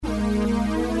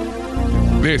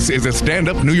This is a Stand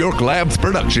Up New York Labs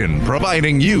production,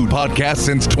 providing you podcasts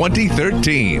since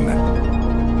 2013.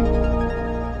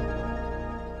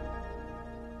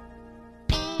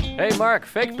 Hey, Mark,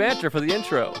 fake banter for the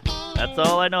intro. That's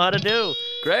all I know how to do.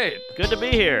 Great. Good to be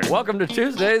here. Welcome to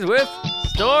Tuesdays with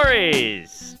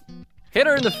Stories. Hit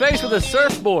her in the face with a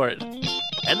surfboard.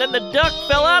 And then the duck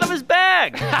fell out of his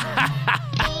bag.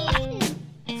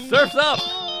 Surf's up.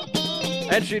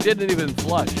 And she didn't even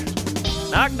flush.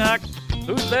 Knock, knock.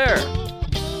 Who's there?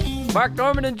 Mark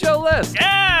Norman and Joe List.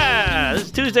 Yeah! This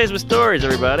is Tuesdays with Stories,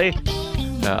 everybody.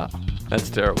 No,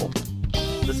 that's terrible.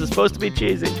 This is supposed to be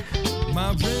cheesy.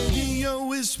 My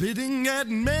radio is spitting at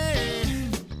me.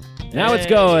 Now it's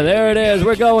going. There it is.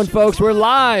 We're going, folks. We're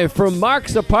live from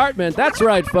Mark's apartment. That's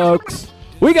right, folks.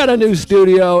 We got a new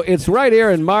studio. It's right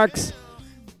here in Mark's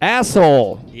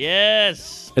asshole.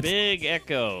 Yes. Big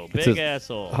echo. Big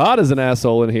asshole. Hot as an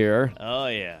asshole in here. Oh,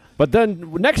 yeah. But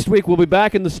then next week we'll be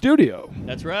back in the studio.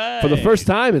 That's right. For the first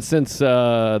time since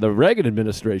the Reagan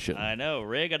administration. I know.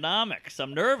 Reaganomics.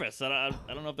 I'm nervous. I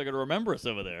don't know if they're going to remember us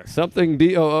over there. Something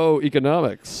DOO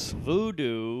economics.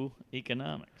 Voodoo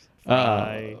economics.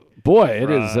 Boy,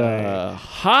 it is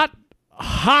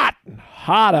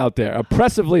hot out there.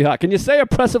 Oppressively hot. Can you say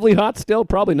oppressively hot still?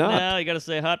 Probably not. No, you got to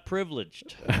say hot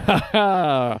privileged.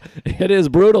 It is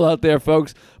brutal out there,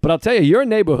 folks. But I'll tell you, your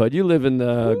neighborhood, you live in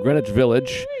Greenwich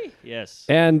Village. Yes.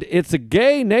 And it's a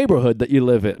gay neighborhood that you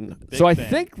live in. So I fan.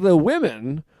 think the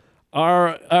women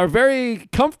are very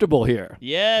comfortable here.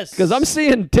 Yes. Because I'm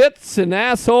seeing tits and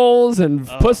assholes and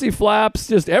pussy flaps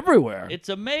just everywhere. It's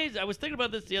amazing. I was thinking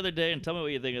about this the other day, and tell me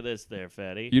what you think of this there,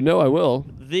 Fatty. You know I will.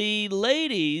 The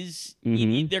ladies,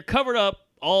 they're covered up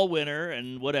all winter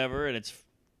and whatever, and it's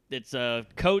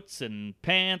coats and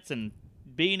pants and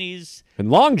beanies.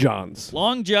 And long johns.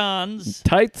 Long johns.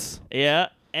 Tights. Yeah.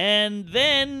 And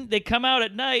then they come out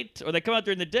at night, or they come out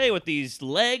during the day with these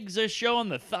legs are showing,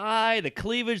 the thigh, the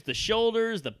cleavage, the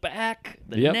shoulders, the back,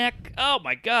 the neck. Oh,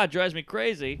 my God, drives me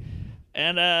crazy.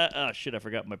 And, oh, shit, I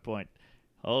forgot my point.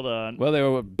 Hold on. Well, they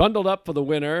were bundled up for the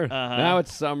winter. Now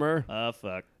it's summer. Oh,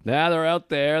 fuck. Now they're out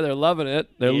there. They're loving it.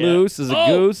 They're Yeah. loose as a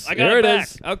goose. I got There it it back.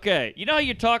 is. Okay. You know how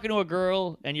you're talking to a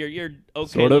girl, and you're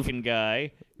Sort of. okay-looking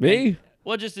guy? Me?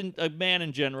 Well, just a man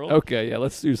in general. Okay, yeah,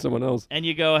 let's do someone else. And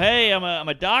you go, hey, I'm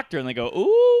a doctor. And they go,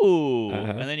 ooh.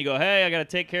 Uh-huh. And then you go, hey, I got to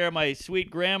take care of my sweet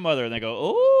grandmother. And they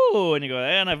go, ooh. And you go,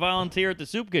 hey, and I volunteer at the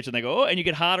soup kitchen. They go, oh. And you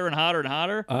get hotter and hotter and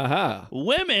hotter. Uh-huh.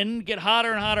 Women get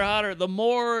hotter and hotter the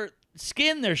more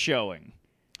skin they're showing.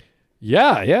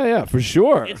 Yeah, for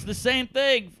sure. It's the same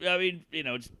thing. I mean, you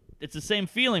know, it's the same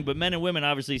feeling, but men and women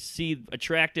obviously see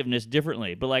attractiveness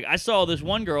differently. But, like, I saw this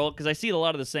one girl, because I see a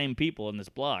lot of the same people in this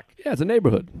block. Yeah, it's a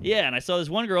neighborhood. Yeah, and I saw this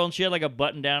one girl, and she had, like, a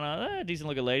button-down on,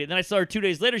 decent-looking lady. Then I saw her 2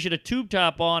 days later. She had a tube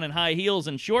top on and high heels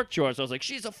and short shorts. I was like,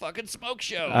 she's a fucking smoke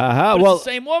show. Uh-huh, But well- it's the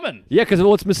same woman. Yeah, because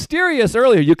what's mysterious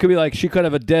earlier, you could be like, she could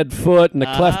have a dead foot and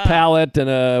a cleft palate and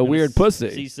a weird pussy.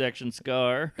 C-section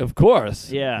scar. Of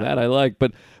course. Yeah. That I like.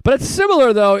 But it's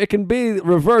similar, though. It can be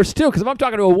reversed, too. Because if I'm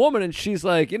talking to a woman and she's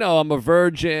like, you know, I'm a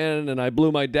virgin and I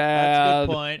blew my dad. That's a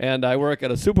good point. And I work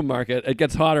at a supermarket, it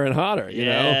gets hotter and hotter, you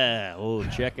know? Yeah. Oh,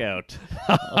 check out.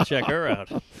 I'll check her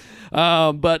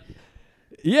out. But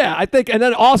yeah, I think, and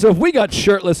then also if we got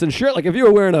shirtless and like if you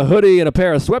were wearing a hoodie and a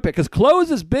pair of sweatpants, because clothes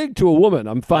is big to a woman,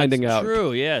 I'm finding That's out.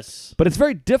 true, yes. But it's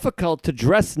very difficult to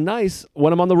dress nice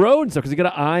when I'm on the road and stuff, because you got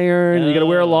to iron, you got to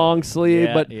wear a long sleeve.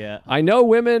 yeah, but yeah. I know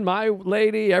women, my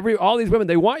lady, all these women,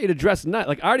 they want you to dress nice.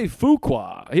 Like Artie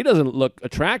Fuqua, he doesn't look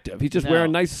attractive. He's just No.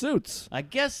 wearing nice suits. I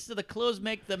guess the clothes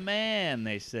make the man,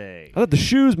 they say. I thought the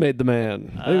shoes made the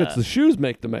man. I think it's the shoes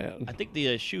make the man. I think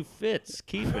the shoe fits.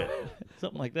 Keep it.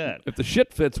 Something like that. If the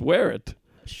shit fits, wear it.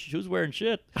 Who's wearing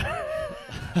shit?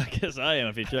 I guess I am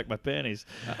if you check my panties.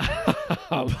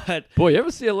 But Boy, you ever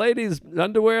see a lady's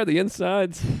underwear, the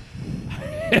insides?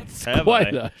 It's have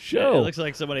quite I? a show. It looks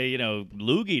like somebody,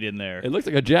 loogied in there. It looks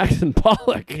like a Jackson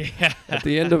Pollock Yeah. at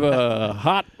the end of a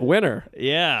hot winter.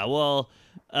 Yeah, well,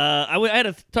 I had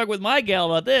to talk with my gal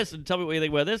about this, and tell me what you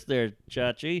think about this there,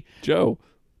 Chachi. Joe.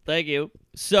 Thank you.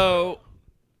 So,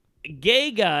 gay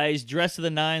guys dressed to the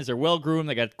nines. They're well-groomed.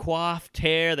 They got coiffed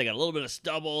hair. They got a little bit of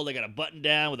stubble. They got a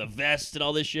button-down with a vest and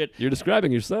all this shit. You're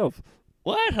describing yourself.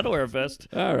 What? I don't wear a vest.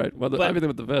 All right. Well, But- everything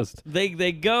with the vest. They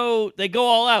go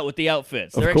all out with the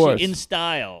outfits. Of They're course. actually in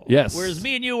style. Yes. Whereas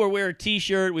me and you wear a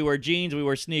t-shirt, we wear jeans, we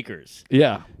wear sneakers.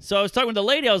 Yeah. So I was talking with the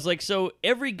lady. I was like, so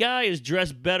every guy is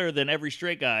dressed better than every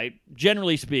straight guy,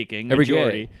 generally speaking. Every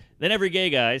majority, gay. Than every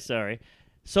gay guy. Sorry.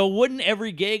 So wouldn't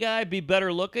every gay guy be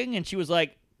better looking? And she was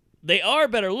like, they are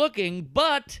better looking,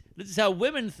 but this is how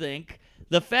women think.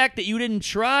 The fact that you didn't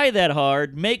try that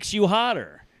hard makes you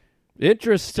hotter.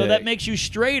 Interesting. So that makes you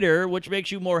straighter, which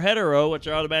makes you more hetero, which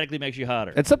automatically makes you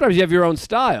hotter. And sometimes you have your own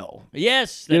style.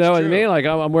 Yes, that's You know what true. I mean? Like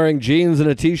I'm wearing jeans and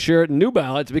a T-shirt and New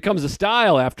Balance. It becomes a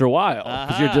style after a while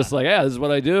because you're just like, yeah, this is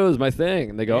what I do. This is my thing.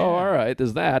 And they go, oh, all right,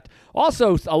 there's that.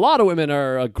 Also, a lot of women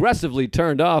are aggressively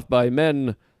turned off by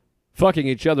men fucking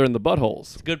each other in the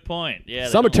buttholes. Good point. Yeah.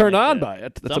 Some are they don't turned like on that. by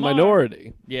it. That's Some a are.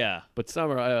 minority. Yeah. But some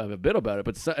are a bit about it.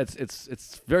 But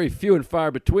it's very few and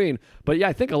far between. But yeah,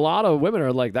 I think a lot of women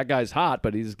are like, that guy's hot,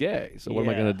 but he's gay. So what am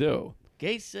I Yeah. going to do?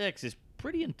 Gay sex is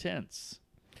pretty intense.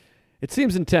 It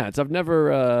seems intense. I've never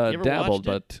You ever dabbled,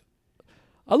 watched it?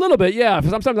 but a little bit, yeah.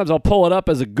 Sometimes I'll pull it up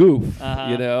as a goof,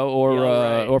 Uh-huh. you know, or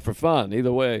Yeah, right. or for fun.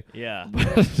 Either way. Yeah.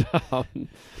 Um,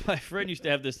 My friend used to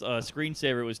have this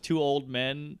screensaver. It was 2 old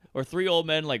men or 3 old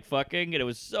men like fucking, and it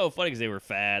was so funny because they were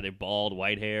fat, they bald,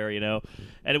 white hair, you know,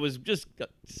 and it was just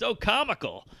so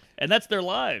comical. And that's their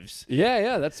lives.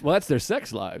 yeah, that's their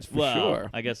sex lives for Well, sure.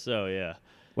 I guess so. Yeah.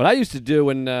 What I used to do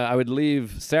when I would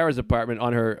leave Sarah's apartment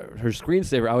on her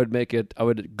screensaver, I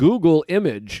would Google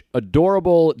image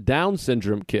adorable Down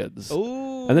syndrome kids.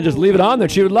 Ooh. And then just leave it on there.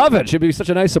 She would love it. She'd be such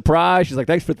a nice surprise. She's like,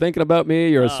 thanks for thinking about me.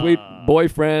 You're a sweet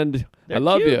boyfriend. I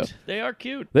love you. They are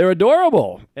cute. They're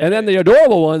adorable. And then the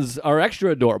adorable ones are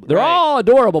extra adorable. They're Right. all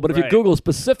adorable, but if you Right. Google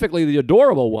specifically the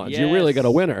adorable ones, you really got a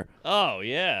Yes. winner. Oh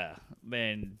yeah,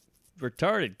 man.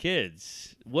 Retarded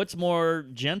kids. What's more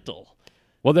gentle?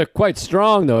 Well, they're quite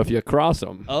strong, though, if you cross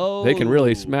them. Oh. They can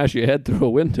really smash your head through a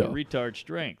window. Retard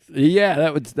strength.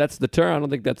 Yeah, that's the term. I don't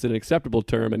think that's an acceptable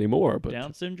term anymore. But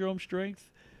Down syndrome strength.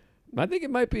 I think it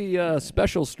might be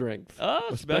special strength.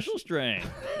 Oh, special strength.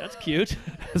 That's cute.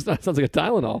 Sounds like a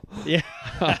Tylenol. Yeah.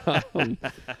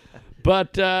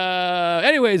 But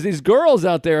anyways, these girls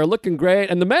out there are looking great,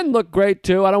 and the men look great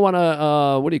too. I don't want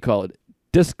to, what do you call it?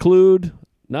 Disclude?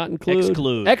 Not include?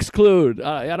 Exclude. Exclude.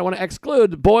 I don't want to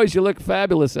exclude. Boys, you look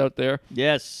fabulous out there.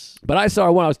 Yes. But I saw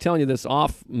one, I was telling you this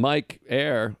off mic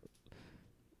air.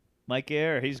 Mike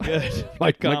Air, he's good.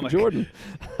 Mike Comic. Jordan.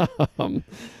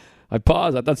 I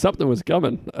paused. I thought something was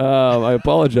coming. I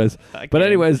apologize. I But can't.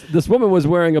 anyways, this woman was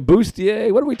wearing a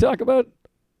bustier. What did we talk about?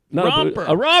 Not Romper.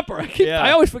 A romper. Yeah.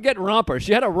 I always forget romper.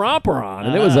 She had a romper on,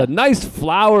 and it was Uh-huh. a nice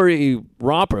flowery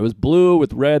romper. It was blue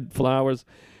with red flowers.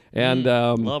 And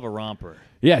Love a romper.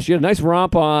 yeah, she had a nice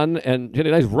romp on, and she had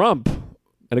a nice rump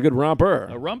and a good romper.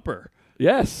 A rumper.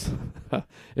 Yes,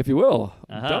 if you will,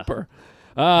 Uh-huh. dumper.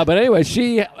 But anyway,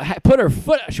 she put her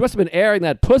foot. She must have been airing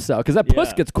that puss out because that puss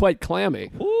Yeah. gets quite clammy.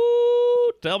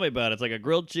 Ooh, tell me about it. It's like a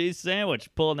grilled cheese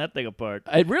sandwich, pulling that thing apart.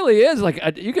 It really is like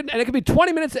you can, and it could be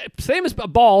 20 minutes. Same as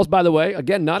balls, by the way.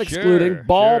 Again, not excluding Sure,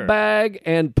 ball sure. bag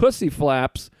and pussy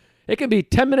flaps. It can be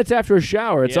 10 minutes after a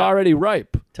shower. It's Yeah. already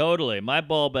ripe. Totally. My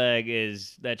ball bag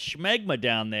is that schmegma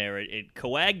down there. It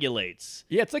coagulates.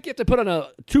 Yeah, it's like you have to put on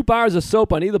 2 bars of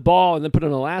soap on either ball and then put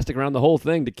an elastic around the whole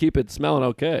thing to keep it smelling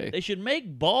okay. They should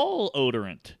make ball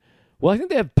odorant. Well, I think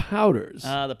they have powders,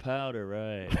 Ah, the powder,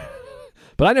 right.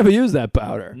 but I never use that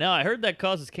powder. No, I heard that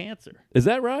causes cancer. Is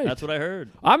that right? That's what I heard.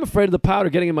 I'm afraid of the powder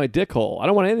getting in my dick hole. I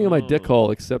don't want anything in my dick Oh.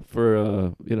 hole except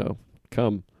for,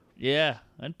 cum. Yeah,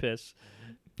 and piss.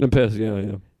 And piss,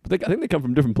 yeah. But I think they come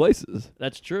from different places.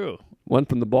 That's true. One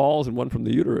from the balls and one from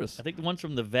the uterus. I think the one's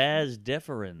from the vas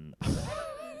deferens.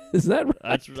 Is that right?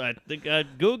 That's I think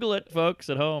Google it, folks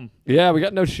at home. Yeah, we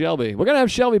got no Shelby. We're going to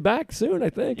have Shelby back soon, I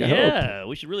think. I hope. Yeah,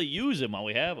 we should really use him while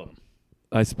we have him.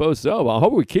 I suppose so. Well, I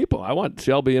hope we keep him. I want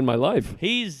Shelby in my life.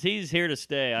 He's here to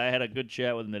stay. I had a good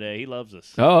chat with him today. He loves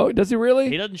us. Oh, does he really?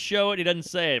 He doesn't show it. He doesn't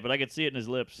say it, but I could see it in his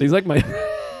lips. He's like my...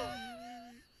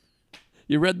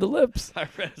 You read the lips. I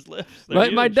read his lips.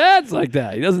 They're My huge. dad's like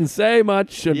that. He doesn't say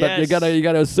much, but you Yes.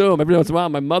 gotta assume. Every once in a while,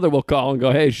 my mother will call and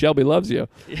go, "Hey, Shelby loves you."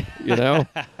 You know.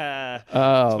 It's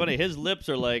Um, funny. His lips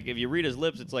are like, if you read his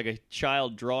lips, it's like a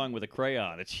child drawing with a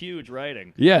crayon. It's huge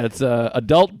writing. Yeah, it's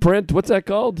adult print. What's that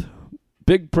called?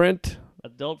 Big print.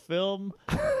 Adult film.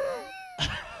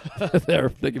 They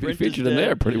could be Print is featured in dead.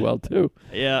 there pretty well too.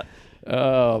 Yeah.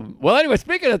 Well, anyway,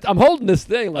 speaking of, I'm holding this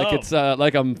thing like Oh. it's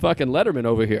like I'm fucking Letterman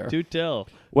over here. Do tell.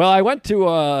 Well, I went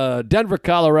to Denver,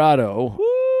 Colorado,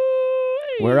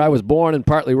 where I was born and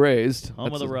partly raised. Home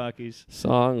That's of the a Rockies.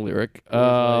 song lyric.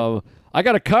 I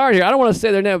got a card here. I don't want to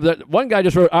say their name, but one guy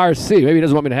just wrote RC. Maybe he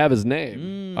doesn't want me to have his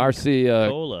name. RC.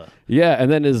 Cola. Yeah, and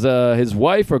then his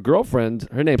wife or girlfriend,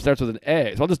 her name starts with an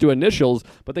A. So I'll just do initials.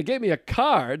 But they gave me a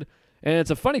card, and it's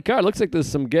a funny card. It looks like there's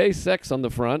some gay sex on the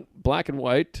front, black and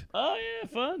white. Oh yeah,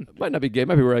 fun. Might not be gay,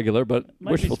 might be regular, but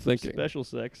Might wishful be thinking. Special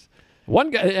sex. One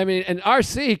guy, and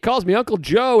RC, he calls me Uncle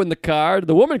Joe in the card.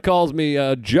 The woman calls me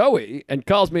Joey and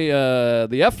calls me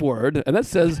the F word, and then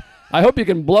says, I hope you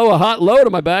can blow a hot load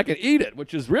on my back and eat it,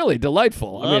 which is really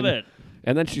delightful. Love it.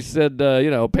 And then she said,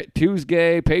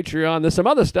 Tuesday, Patreon. There's some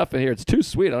other stuff in here. It's too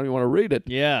sweet. I don't even want to read it.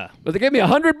 Yeah. But they gave me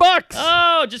 $100.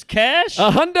 Oh, just cash?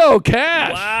 $100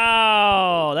 cash.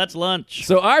 Wow, that's lunch.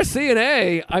 So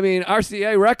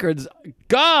RCA Records,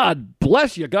 God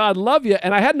bless you. God love you.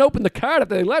 And I hadn't opened the card. If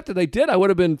they left it, they did. I would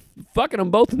have been fucking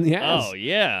them both in the ass. Oh,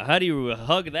 yeah. How do you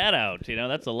hug that out?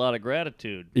 That's a lot of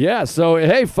gratitude. Yeah, so,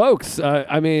 hey, folks,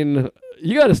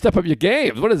 you got to step up your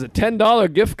games. What is it,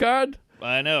 $10 gift card?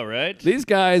 I know, right? These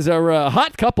guys are a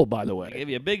hot couple, by the way. I gave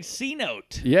you a big C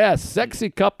note. Yeah,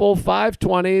 sexy couple,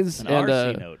 520s. An and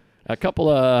RC note. A couple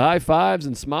of high fives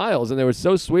and smiles, and they were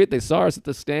so sweet. They saw us at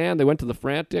the stand. They went to the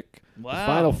Frantic, Wow. the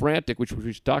final Frantic, which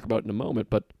we should talk about in a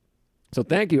moment. But so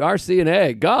thank you,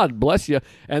 RCA. God bless you.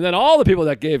 And then all the people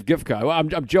that gave gift cards. Well,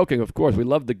 I'm joking, of course. We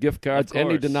love the gift cards,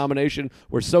 any denomination.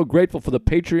 We're so grateful for the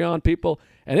Patreon people,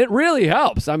 and it really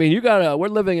helps. I mean, we're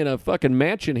living in a fucking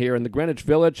mansion here in the Greenwich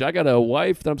Village. I got a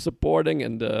wife that I'm supporting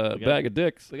and a bag of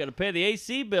dicks. We got to pay the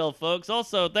AC bill, folks.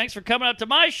 Also, thanks for coming up to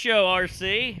my show,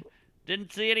 RC.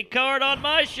 Didn't see any card on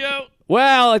my show.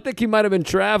 Well, I think he might have been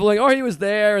traveling, or he was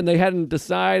there and they hadn't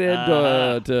decided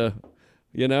to.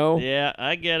 Yeah,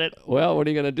 I get it. Well, what are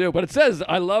you going to do? But it says,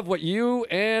 I love what you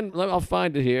and... I'll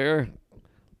find it here.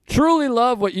 Truly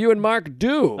love what you and Mark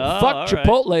do. Fuck all right.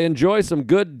 Chipotle. Enjoy some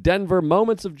good Denver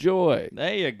moments of joy.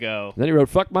 There you go. Then he wrote,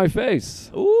 fuck my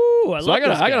face. Ooh, I love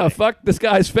this guy. I gotta fuck this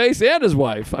guy's face and his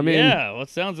wife. I mean... Yeah, well, it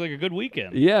sounds like a good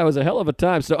weekend. Yeah, it was a hell of a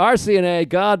time. So RCA,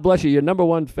 God bless you. You're number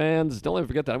one fans. Don't ever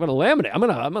forget that. I'm going to laminate. I'm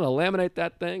gonna laminate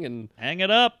that thing and... Hang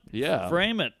it up. Yeah.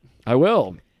 Frame it. I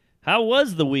will. How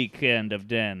was the weekend of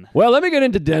Den? Well, let me get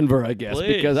into Denver, I guess,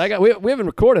 Please. because we haven't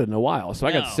recorded in a while. So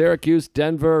I No. got Syracuse,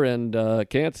 Denver, and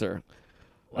Cancer.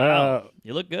 Wow,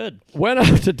 you look good. Went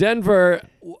out to Denver.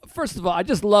 First of all, I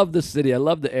just love the city. I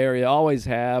love the area. Always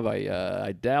have.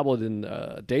 I dabbled in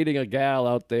dating a gal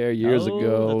out there years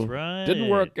ago. That's right. Didn't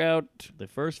work out. The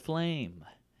first flame.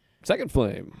 Second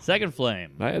flame. Second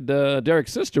flame. I had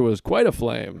Derek's sister was quite a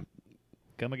flame.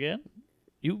 Come again?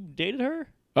 You dated her?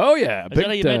 Oh yeah, Is that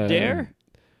how you met Dare?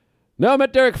 No, I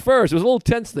met Derek first. It was a little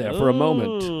tense there for a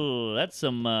moment. Ooh, that's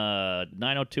some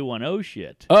 90210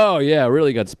 shit. Oh, yeah, it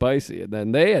really got spicy. And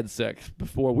then they had sex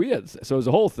before we had sex. So it was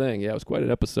a whole thing. Yeah, it was quite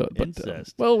an episode. But,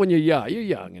 Incest. well, when you're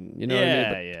young and you know what I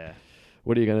mean? But Yeah.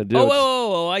 what are you going to do?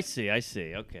 Oh, I see.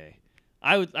 Okay.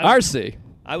 RC.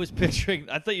 I was picturing,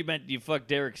 I thought you meant you fucked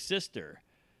Derek's sister.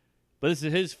 But this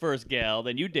is his first gal,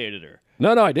 then you dated her.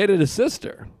 No, I dated his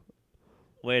sister.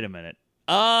 Wait a minute.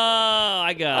 Oh,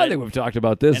 I got it. I think we've talked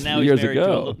about this And now years he's married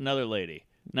ago. to another lady.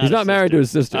 He's not married to his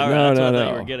sister. All right, No, that's no, what I thought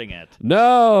no. you were getting at.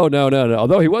 No.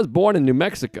 Although he was born in New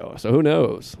Mexico, so who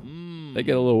knows? They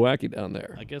get a little wacky down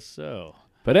there. I guess so.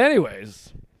 But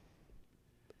anyways,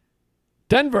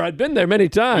 Denver, I'd been there many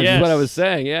times, is what I was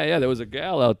saying. Yeah, there was a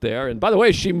gal out there. And by the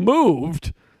way, she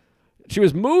moved. She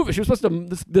was supposed to,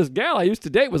 this gal I used to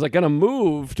date was like going to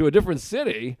move to a different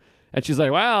city. And she's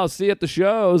like, wow, I'll see you at the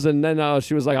shows. And then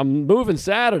she was like, I'm moving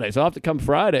Saturday, so I'll have to come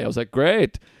Friday. I was like,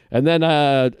 great. And then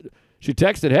she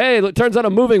texted, hey, it turns out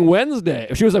I'm moving Wednesday.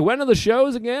 She was like, when are the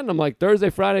shows again? I'm like, Thursday,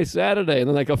 Friday, Saturday. And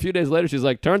then like a few days later, she's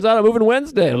like, turns out I'm moving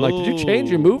Wednesday. And I'm like, did you change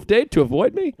your move date to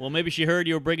avoid me? Well, maybe she heard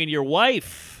you were bringing your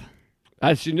wife.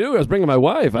 She knew I was bringing my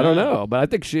wife. I don't know, but I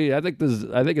think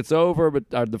it's over.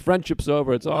 But the friendship's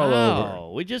over. It's all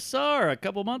over. We just saw her a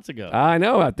couple months ago. I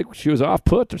know. I think she was off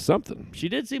put or something. She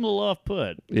did seem a little off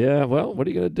put. Yeah. Well, what are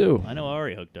you gonna do? I know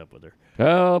Ari hooked up with her.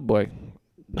 Oh boy.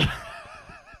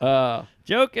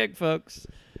 Joking, folks.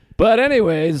 But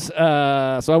anyways,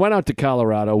 so I went out to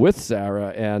Colorado with Sarah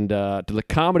and to the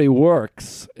Comedy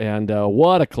Works, and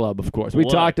what a club, of course. We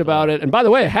talked about it. And by the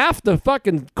way, half the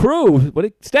fucking crew,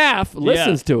 staff,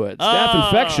 listens to it. Staff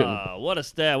infection. What a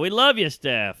staff. We love you,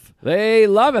 staff. They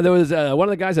love it. There was one of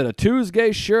the guys had a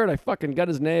Tuesday shirt. I fucking got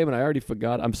his name, and I already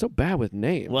forgot. I'm so bad with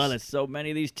names. Well, there's so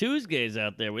many of these Tuesdays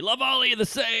out there. We love all of you the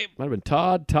same. Might have been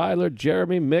Todd, Tyler,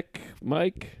 Jeremy, Mick,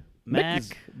 Mike. Matt.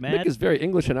 Mick is very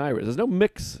English and Irish. There's no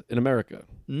mix in America.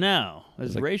 No.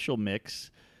 There's racial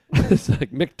mix. It's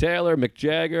like Mick Taylor, Mick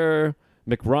Jagger,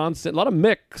 Mick Ronson. A lot of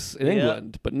Micks in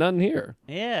England, but none here.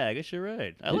 Yeah, I guess you're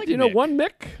right. I like Do you know Mick. one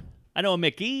Mick? I know a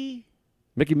Mickey.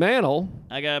 Mickey Mantle.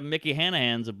 I got Mickey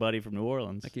Hanahan's a buddy from New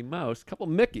Orleans. Mickey Mouse. A couple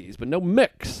Mickeys, but no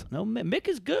Micks. No, Mick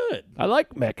is good. I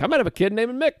like Mick. I might have a kid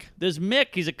named Mick. There's Mick.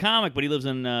 He's a comic, but he lives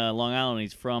in Long Island.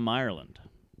 He's from Ireland.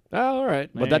 Oh, all right.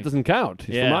 But that doesn't count.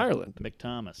 He's from Ireland. Mick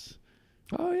Thomas.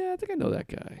 Oh, yeah, I think I know that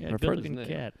guy. Yeah, I've heard his good-looking name.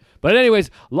 cat. But anyways,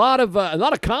 a lot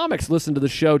of comics listen to the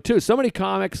show, too. So many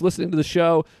comics listening to the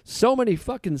show. So many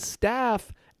fucking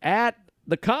staff at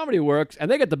the comedy works, and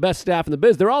they get the best staff in the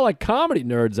biz. They're all like comedy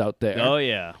nerds out there. Oh,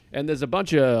 yeah. And there's a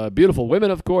bunch of beautiful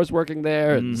women, of course, working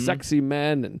there, and sexy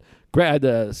men, and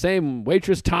the same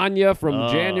waitress, Tanya,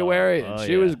 from January, and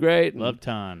she was great. Love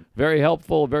Tan. Very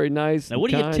helpful, very nice. Now, and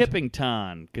what are you kind. tipping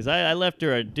Tan? Because I left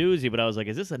her a doozy, but I was like,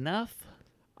 is this enough?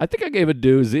 I think I gave a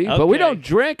doozy, but we Okay. don't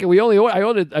drink, and we only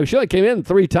she only came in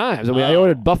 3 times, and I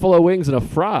ordered buffalo wings and a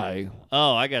fry.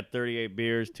 Oh, I got 38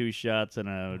 beers, 2 shots, and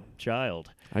a child.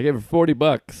 I gave her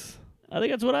 $40. I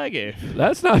think that's what I gave.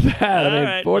 That's not bad. I All mean,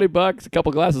 right. $40, a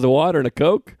couple glasses of water, and a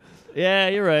Coke. Yeah,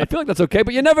 you're I right. feel like that's okay,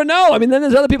 but you never know. I mean, then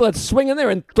there's other people that swing in there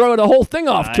and throw the whole thing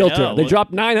off I kilter. know. They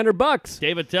drop $900.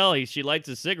 David Tell, she lights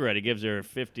a cigarette. He gives her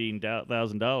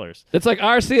 $15,000. It's like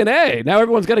RCNA. Now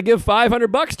everyone's got to give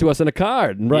 $500 to us in a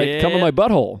card and write, "Come in Yeah. my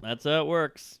butthole." That's how it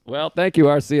works. Well, thank you,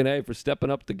 RCNA, for stepping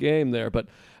up the game there. But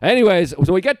anyways,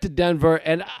 so we get to Denver,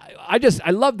 and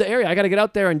I love the area. I got to get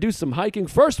out there and do some hiking.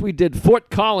 First, we did Fort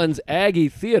Collins Aggie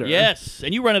Theater. Yes,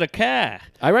 and you rented a car.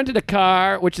 I rented a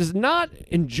car, which is not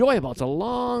enjoyable. It's a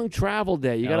long travel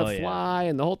day. You got Oh, to yeah. fly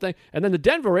and the whole thing. And then the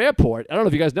Denver airport, I don't know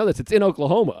if you guys know this, it's in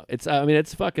Oklahoma. It's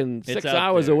fucking 6 It's out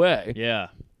hours there. away. Yeah.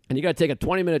 And you got to take a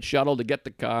 20-minute shuttle to get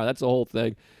the car. That's the whole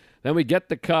thing. Then we get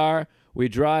the car. We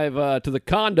drive to the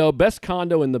condo, best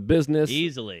condo in the business.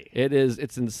 Easily.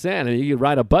 It's insane. I mean, you can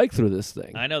ride a bike through this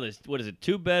thing. I know this. What is it?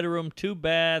 2-bedroom,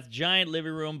 2-bath, giant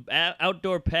living room,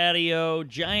 outdoor patio,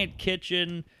 giant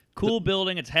kitchen, cool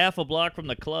building. It's half a block from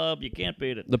the club. You can't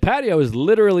beat it. The patio is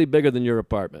literally bigger than your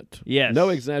apartment. Yes. No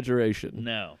exaggeration.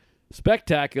 No.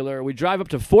 Spectacular. We drive up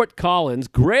to Fort Collins.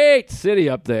 Great city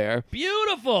up there.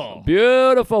 Beautiful.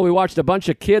 Beautiful. We watched a bunch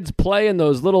of kids play in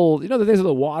those little, the things where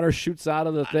the water shoots out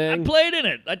of the I thing. played in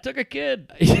it. I took a kid.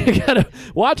 You gotta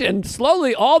watch it, and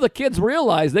slowly all the kids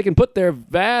realize they can put their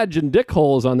vag and dick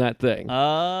holes on that thing.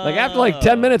 Like after like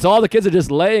 10 minutes, all the kids are just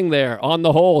laying there on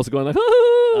the holes, going like,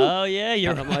 Oh, yeah.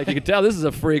 You're and I'm like, you can tell this is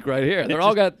a freak right here. They're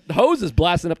all got hoses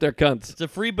blasting up their cunts. It's a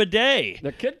free bidet.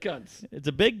 They're kid cunts. It's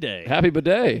a big day. Happy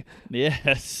bidet.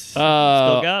 Yes. Still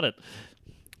got it.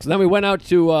 So then we went out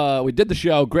to, we did the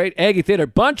show. Great Aggie Theater.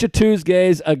 Bunch of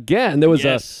Tuesdays. Again, there was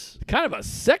Yes. a kind of a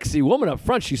sexy woman up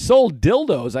front. She sold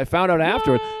dildos. I found out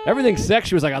afterward. Everything sex.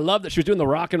 She was like, I love that. She was doing the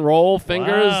rock and roll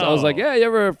fingers. I was Wow. like, yeah, you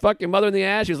ever fuck your mother in the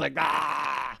ass? She was like,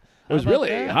 ah. It was about really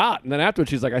that? hot. And then afterwards,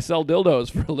 she's like, I sell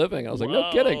dildos for a living. I was like, no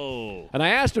kidding. Whoa. And I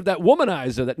asked her if that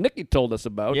womanizer that Nikki told us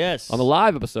about Yes. on the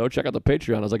live episode, check out the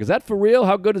Patreon. I was like, is that for real?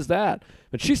 How good is that?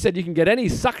 And she said you can get any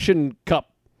suction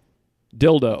cup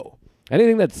dildo.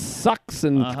 Anything that sucks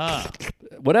and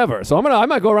whatever. So I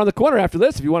might go around the corner after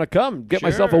this if you want to come. Get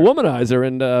myself a Sure. womanizer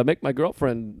and make my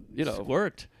girlfriend,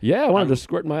 Squirt. Yeah, I wanted to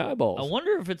squirt in my eyeballs. I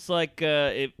wonder if it's like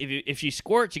if she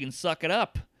squirts, you can suck it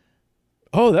up.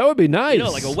 Oh, that would be nice. You know,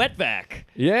 like a wet vac.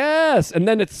 Yes, and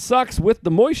then it sucks with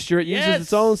the moisture. It Yes. uses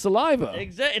its own saliva.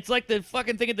 It's like the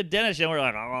fucking thing at the dentist. And we're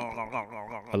like,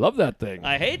 I love that thing.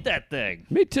 I hate that thing.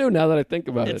 Me too, now that I think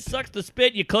about It it. sucks the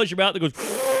spit. You close your mouth. It goes.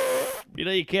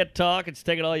 You can't talk. It's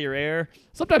taking all your air.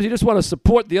 Sometimes you just want to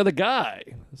support the other guy.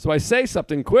 So I say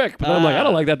something quick, but then I'm like, I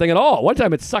don't like that thing at all. One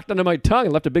time it sucked under my tongue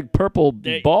and left a big purple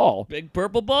ball. Big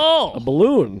purple ball. A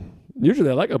balloon. Usually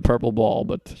I like a purple ball,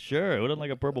 but Sure, it wouldn't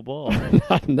like a purple ball.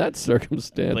 not in that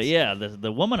circumstance. But yeah,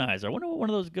 the womanizer. I wonder what one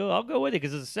of those go. I'll go with you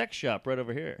because there's a sex shop right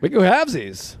over here. We go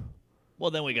halvesies.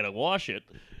 Well, then we gotta wash it.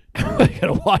 You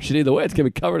gotta wash it either way. It's gonna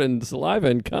be covered in saliva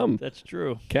and cum That's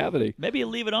true. cavity. Maybe you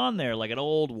leave it on there like an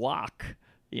old wok.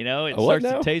 It A what starts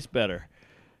now? to taste better.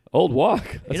 Old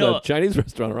Wok. That's know- a Chinese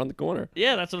restaurant around the corner.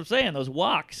 Yeah, that's what I'm saying. Those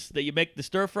woks that you make the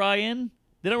stir fry in,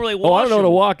 they don't really wash. Oh, I don't know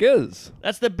what a them. wok is.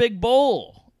 That's the big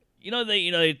bowl. They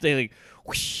like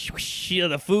whoosh, whoosh,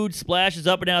 the food splashes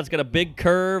up and down. It's got a big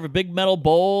curve, a big metal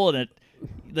bowl, and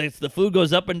the food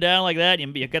goes up and down like that.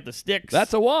 You got the sticks.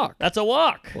 That's a wok. That's a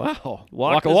wok. Wow.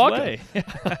 Walk Waka this waka. way.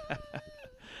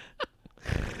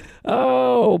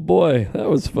 Oh boy, that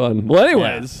was fun. Well,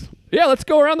 anyways, yeah, let's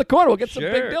go around the corner. We'll get some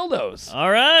big Sure. dildos.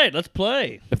 All right, let's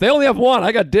play. If they only have one,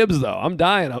 I got dibs though. I'm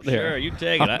dying up there. Sure, you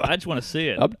take it. I just want to see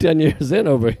it. I'm 10 years in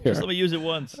over here. Just let me use it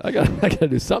once. I gotta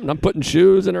do something. I'm putting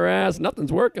shoes in her ass.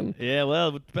 Nothing's working. Yeah,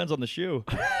 well, it depends on the shoe.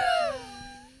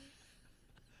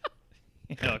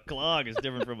 A clog is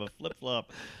different from a flip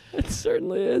flop. It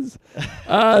certainly is.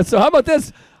 So how about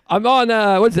this? I'm on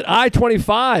what is it?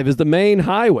 I-25 is the main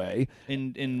highway,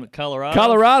 In Colorado.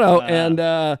 Colorado, and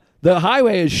the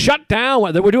highway is shut down.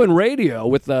 We're doing radio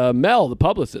with Mel, the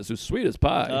publicist, who's sweet as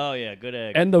pie. Oh yeah, good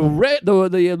egg. And the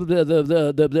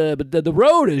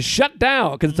road is shut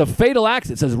down because it's a fatal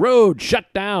accident. It says road shut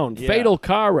down, Yeah. fatal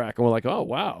car wreck, and we're like, oh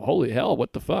wow, holy hell,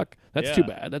 what the fuck? That's too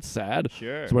Yeah. bad. That's sad.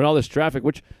 Sure. So we're in all this traffic,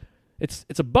 which it's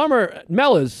a bummer.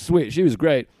 Mel is sweet. She was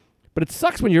great. But it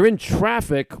sucks when you're in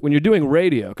traffic when you're doing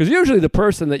radio, because usually the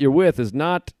person that you're with is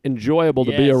not enjoyable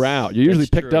to be Yes, around. You're usually that's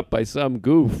picked true. up by some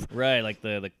goof. Right, like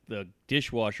the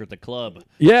dishwasher at the club.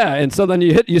 Yeah, and so then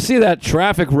you see that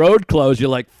traffic road close. You're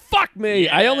like, fuck me.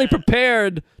 I only Yeah.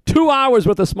 prepared 2 hours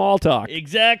worth of small talk.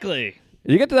 Exactly.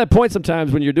 You get to that point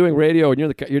sometimes when you're doing radio and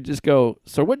you just go,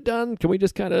 so we're done? Can we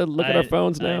just kind of look at our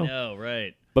phones now? I know,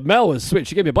 right. But Mel was sweet.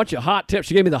 She gave me a bunch of hot tips.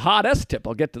 She gave me the hottest tip.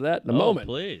 I'll get to that in a moment.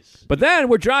 Please. But then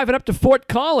we're driving up to Fort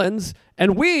Collins,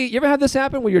 and you ever had this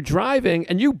happen where you're driving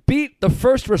and you beat the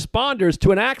first responders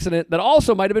to an accident that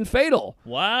also might have been fatal?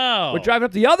 Wow. We're driving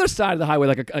up the other side of the highway,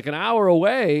 like an hour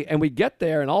away, and we get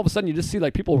there, and all of a sudden you just see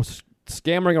like people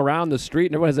scammering around the street,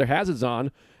 and everyone has their hazards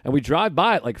on, and we drive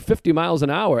by at like 50 miles an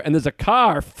hour, and there's a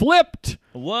car flipped.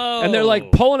 Whoa. And they're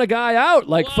like pulling a guy out,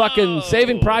 like Whoa. fucking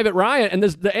Saving Private Ryan. And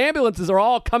the ambulances are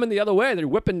all coming the other way. They're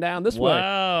whipping down this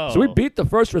Wow. way. So we beat the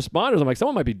first responders. I'm like,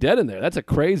 someone might be dead in there. That's a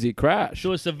crazy crash.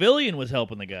 So a civilian was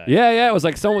helping the guy. Yeah. It was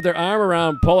like someone with their arm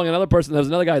around pulling another person. There was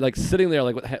another guy like sitting there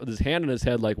like with his hand in his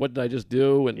head, like, what did I just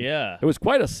do? And Yeah. it was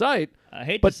quite a sight. I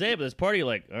hate But- to say it, but this party,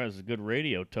 like, oh, this is good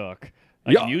radio talk.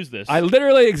 I Yeah, can use this. I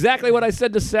literally exactly what I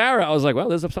said to Sarah. I was like, well,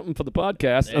 there's something for the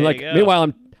podcast. There And like, you go.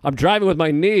 meanwhile, I'm driving with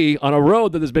my knee on a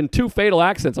road that there's been 2 fatal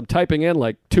accidents. I'm typing in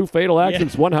like 2 fatal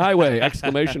accidents, 1 highway,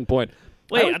 exclamation point.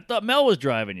 Wait, I thought Mel was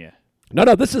driving you. No,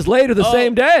 this is later the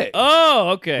same day.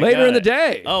 Oh, okay. Later got in the it.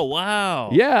 day. Oh,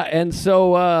 wow. Yeah, and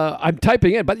so I'm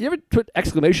typing in, but you ever put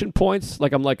exclamation points?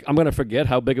 Like I'm going to forget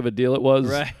how big of a deal it was.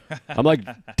 Right. I'm like,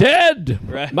 dead.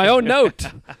 Right. My own note.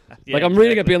 Yeah, like I'm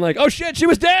reading it exactly. being like, oh shit, she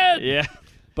was dead. Yeah.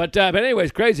 But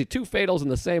anyways, crazy. 2 fatals in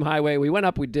the same highway. We went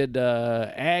up, we did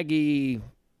Aggie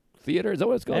Theater. Is that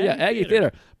what it's called? Aggie Aggie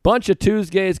Theater. Bunch of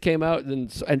Tuesdays came out and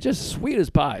just sweet as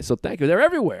pie. So thank you. They're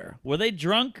everywhere. Were they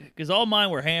drunk? Because all mine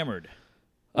were hammered.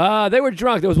 They were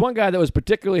drunk. There was one guy that was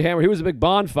particularly hammered. He was a big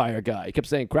bonfire guy. He kept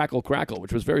saying crackle, crackle,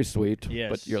 which was very sweet. Yes.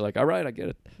 But you're like, all right, I get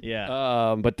it. Yeah.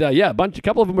 A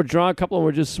couple of them were drunk. A couple of them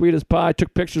were just sweet as pie.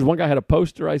 Took pictures. One guy had a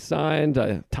poster I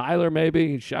signed. Tyler,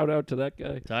 maybe. Shout out to that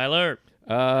guy. Tyler.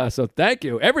 So thank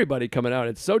you. Everybody coming out.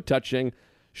 It's so touching.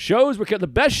 Shows were the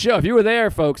best show. If you were there,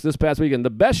 folks, this past weekend, the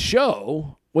best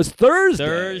show was Thursday.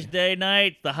 Thursday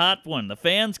night, the hot one. The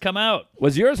fans come out.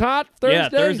 Was yours hot Thursday? Yeah,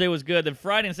 Thursday was good. Then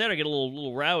Friday and Saturday get a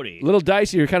little rowdy. A little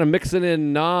dicey. You're kind of mixing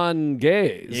in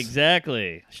non-gays.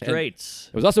 Exactly. Straights.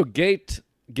 It was also Gay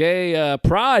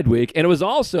Pride Week, and it was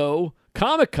also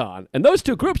Comic-Con. And those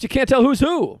 2 groups, you can't tell who's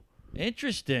who.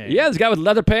 Interesting. Yeah, this guy with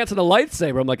leather pants and a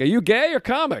lightsaber. I'm like, are you gay or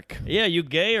comic? Yeah, you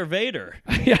gay or Vader?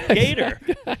 Yeah, Gator.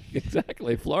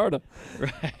 exactly, Florida.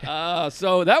 Right.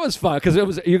 So that was fun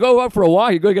because you go out for a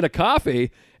walk, you go get a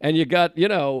coffee, and you got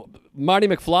Marty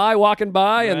McFly walking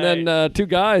by, and then 2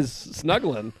 guys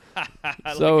snuggling.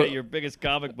 I So- like that your biggest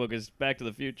comic book is Back to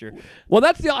the Future. Well,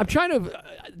 I'm trying to.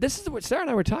 This is what Sarah and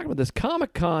I were talking about. This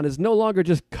Comic-Con is no longer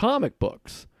just comic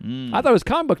books. I thought it was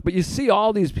comic books, but you see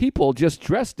all these people just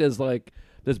dressed as like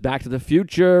this Back to the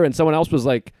Future, and someone else was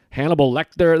like Hannibal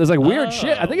Lecter. There's like weird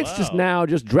shit. I think it's just wow. now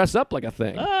just dress up like a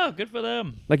thing. Oh, good for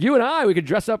them. Like you and I, we could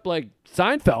dress up like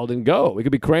Seinfeld and go. We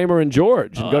could be Kramer and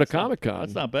George and go to that's not- Comic-Con.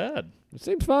 That's not bad. It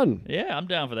seems fun. Yeah, I'm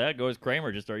down for that. Go as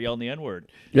Kramer, just start yelling the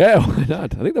N-word. Yeah, why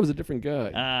not? I think that was a different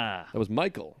guy. Ah, That was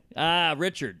Michael.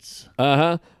 Richards.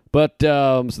 Uh-huh. But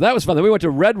so that was fun. Then we went to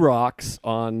Red Rocks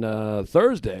on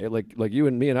Thursday, like you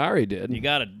and me and Ari did. You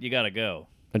gotta go.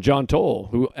 And John Toll,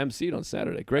 who emceed on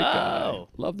Saturday. Great guy. Oh.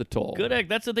 Love the Toll. Good egg.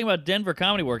 That's the thing about Denver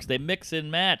Comedy Works. They mix and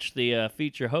match the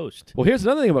feature host. Well, here's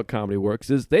another thing about Comedy Works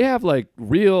is they have like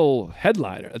real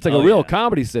headliner. It's like Oh, a real yeah.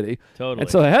 comedy city. Totally.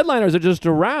 And so the headliners are just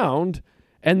around,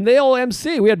 and they'll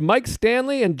MC. We had Mike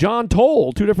Stanley and John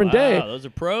Toll 2 different Wow, days. those are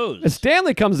pros. And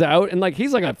Stanley comes out, and like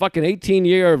he's like a fucking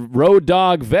 18-year road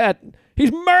dog vet.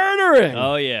 He's murdering.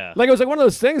 Oh, yeah. Like it was like one of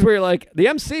those things where you're like, the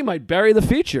MC might bury the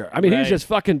feature. I mean, he's Right. just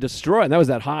fucking destroying. That was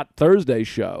that Hot Thursday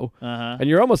show. Uh-huh. And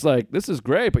you're almost like, this is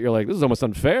great, but you're like, this is almost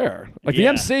unfair. Like the Yeah.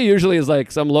 MC usually is like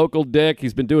some local dick.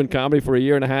 He's been doing comedy for a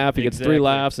year and a half. He gets 3 Exactly.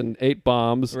 laughs and 8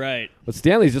 bombs. Right. But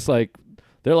Stanley's just like,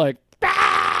 they're like,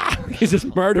 ah! He's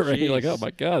just murdering. You're like, Jeez. oh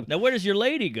my God. Now, where does your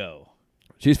lady go?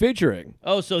 She's featuring.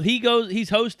 Oh, so he's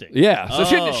hosting. Yeah,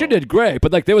 so Oh. she did great,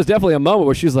 but like there was definitely a moment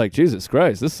where she's like, Jesus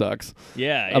Christ, this sucks.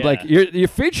 Yeah, I'm like, you're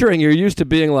featuring, you're used to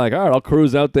being like, all right, I'll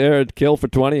cruise out there and kill for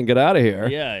 20 and get out of here.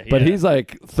 Yeah, But yeah. he's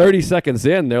like 30 seconds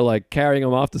in, they're like carrying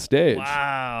him off the stage.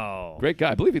 Wow. Great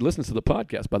guy. I believe he listens to the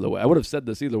podcast, by the way. I would have said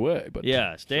this either way, but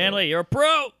Yeah, Stanley, you're a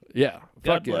pro. yeah,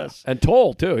 God yeah. bless. And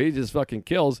Toll, too. He just fucking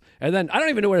kills. And then I don't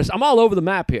even know where I'm all over the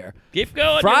map here. Keep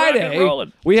going. Friday, You're rock and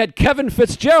rolling. we had Kevin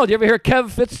Fitzgerald. You ever hear Kev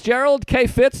Fitzgerald? K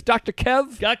Fitz, Dr.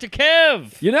 Kev? Dr.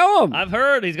 Kev. You know him. I've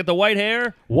heard. He's got the white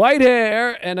hair. White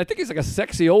hair, and I think he's like a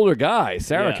sexy older guy.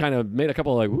 Sarah Yeah. kind of made a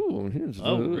couple of like, ooh.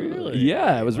 Oh, really?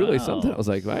 Yeah, it was really Wow. something. I was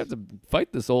like, I have to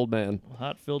fight this old man.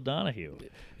 Hot Phil Donahue.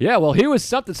 Yeah, well, he was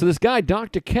something. So this guy,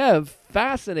 Dr. Kev,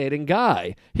 fascinating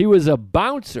guy. He was a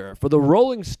bouncer for the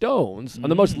Rolling Stones on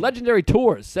the most legendary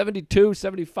tours, 72,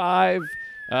 75,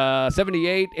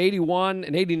 78, 81,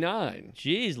 and 89.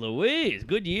 Jeez Louise.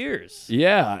 Good years.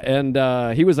 Yeah, and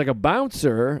he was like a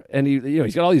bouncer, and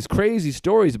he's got all these crazy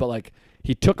stories about like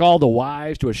he took all the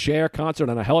wives to a Cher concert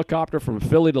on a helicopter from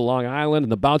Philly to Long Island,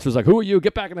 and the bouncer was like, "Who are you?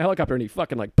 Get back in the helicopter!" And he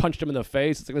fucking like punched him in the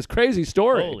face. It's like this crazy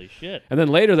story. Holy shit. And then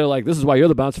later they're like, "This is why you're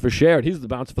the bouncer for Cher, and he's the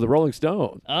bouncer for the Rolling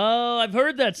Stones." Oh, I've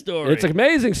heard that story. It's an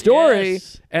amazing story.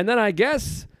 Yes. And then I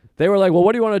guess they were like, well,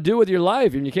 what do you want to do with your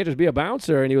life? And you can't just be a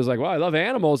bouncer. And he was like, well, I love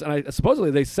animals. And supposedly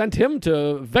they sent him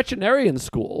to veterinarian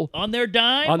school. On their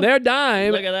dime? On their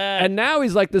dime. Look at that. And now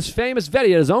he's like this famous vet.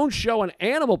 He had his own show on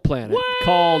Animal Planet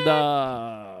called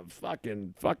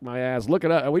fuck my ass. Look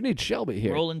it up. We need Shelby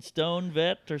here. Rolling Stone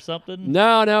vet or something?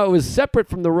 No, it was separate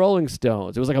from the Rolling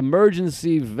Stones. It was like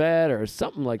emergency vet or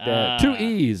something like that. 2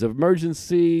 E's,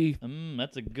 emergency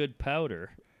That's a good powder.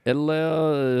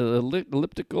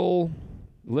 elliptical.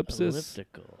 Ellipsis,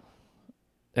 Elliptical.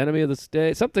 enemy of the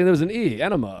state, something. There was an E,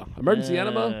 enema, emergency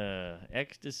enema,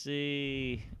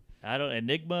 Ecstasy.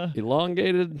 Enigma.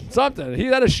 elongated, something. He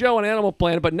had a show on Animal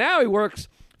Planet, but now he works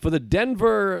for the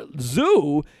Denver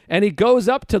Zoo, and he goes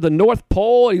up to the North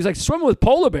Pole. He's like swimming with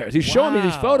polar bears. He's showing me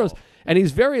these Wow. photos, and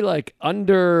he's very like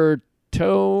undertoned.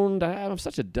 I'm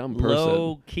such a dumb person.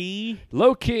 Low key.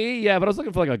 Low key, yeah, but I was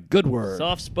looking for like a good word.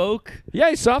 Soft spoke. Yeah,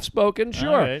 he's soft-spoken, sure.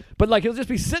 right. But, like, he'll just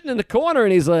be sitting in the corner,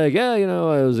 and he's like, yeah,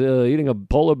 I was eating a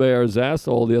polar bear's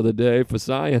asshole the other day for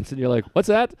science. And you're like, what's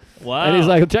that? Wow. And he's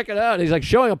like, check it out. And he's, like,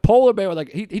 showing a polar bear.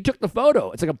 Like, he took the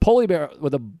photo. It's like a polar bear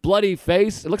with a bloody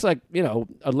face. It looks like,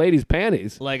 a lady's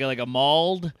panties. Like a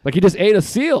mauled. Like he just ate a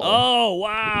seal. Oh,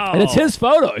 wow. And it's his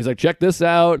photo. He's like, check this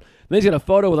out. And then he's got a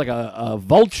photo with, like, a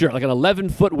vulture, like an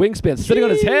 11-foot wingspan sitting on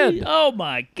his head. Oh,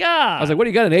 my God. I was like, what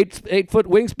do you got, an 8-foot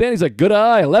wingspan? He's like, good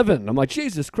eye, 11. I'm like,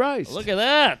 Jesus Christ. Look at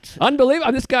that.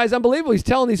 Unbelievable. This guy's unbelievable. He's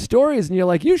telling these stories, and you're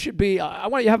like, you should be, I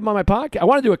want you to have him on my podcast. I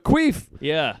want to do a queef.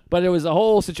 Yeah. But it was a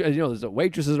whole situation. There's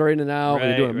waitresses are in and out.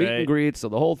 We're doing a meet right. and greet, so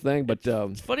the whole thing. But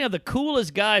It's funny how the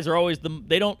coolest guys are always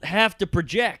they don't have to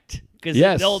project. Because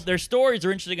Yes. their stories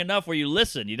are interesting enough where you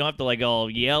listen. You don't have to like all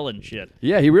yell and shit.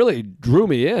 yeah, he really drew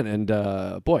me in,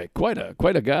 and boy, quite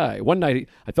a guy. One night,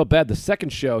 I felt bad. The second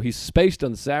show, he spaced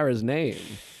on Sarah's name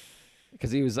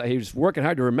because he was working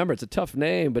hard to remember. It's a tough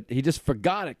name, but he just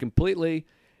forgot it completely.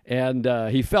 And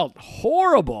he felt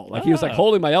horrible. Like he was like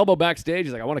holding my elbow backstage.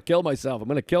 He's like, I want to kill myself. I'm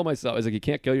going to kill myself. He's like, you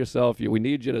can't kill yourself. We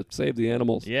need you to save the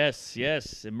animals. Yes,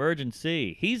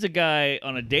 emergency. He's a guy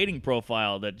on a dating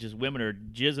profile that just women are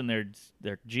jizzing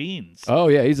their jeans. Oh,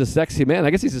 yeah, he's a sexy man. I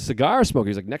guess he's a cigar smoker.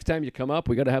 He's like, next time you come up,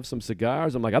 we got to have some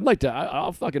cigars. I'm like,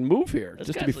 I'll fucking move here This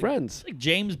just to guy's be friends. Like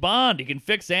James Bond. He can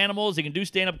fix animals. He can do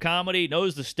stand-up comedy. He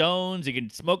knows the Stones. He can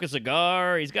smoke a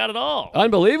cigar. He's got it all.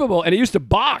 Unbelievable. And he used to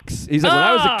box. He's like, when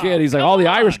I was a kid, he's like, come all the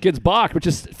Irish on. kids boxed, which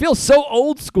feels so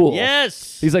old school.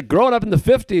 Yes. He's like, growing up in the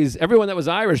 50s, everyone that was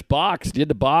Irish boxed. You had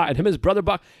to box. And him and his brother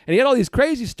boxed. And he had all these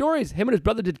crazy stories. Him and his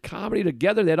brother did comedy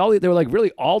together. They were like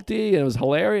really alty, and it was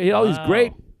hilarious. He had all these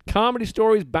great comedy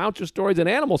stories, bouncer stories, and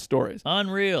animal stories.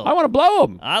 Unreal. I want to blow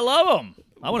him. I love him.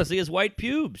 I want to see his white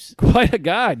pubes. Quite a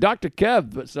guy. Dr.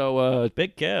 Kev. So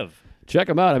Big Kev. check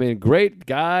him out. I mean, great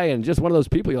guy, and just one of those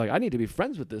people you're like, I need to be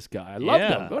friends with this guy. I love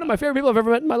Yeah. him. One of my favorite people I've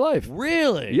ever met in my life.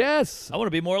 Really? Yes. I want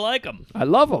to be more like him. I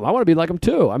love him. I want to be like him,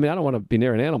 too. I mean, I don't want to be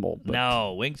near an animal. But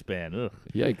No, wingspan. Ugh.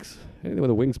 Yikes. Anything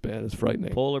with a wingspan is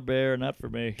frightening. Polar bear, not for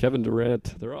me. Kevin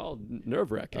Durant. They're all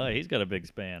nerve-wracking. Oh, he's got a big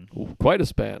span. Quite a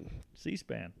span.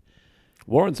 C-span.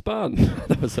 Warren Spahn.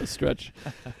 That was a stretch.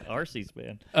 Or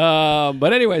C-span.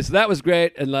 But anyway, so that was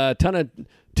great, and a ton of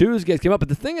Tuesdays came up. But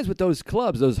the thing is with those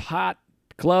clubs, those hot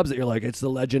clubs that you're like, it's the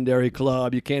legendary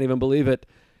club. You can't even believe it.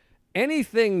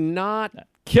 Anything not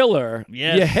killer,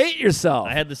 Yes. you hate yourself.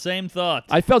 I had the same thought.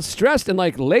 I felt stressed, and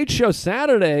like late show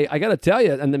Saturday, I got to tell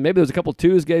you, and then maybe there was a couple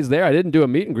Tuesdays there. I didn't do a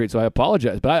meet and greet, so I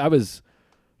apologize. But I was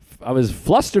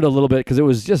flustered a little bit because it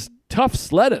was just tough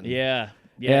sledding. Yeah.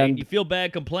 Yeah, And- you feel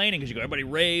bad complaining because you go, everybody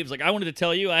raves. Like, I wanted to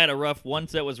tell you I had a rough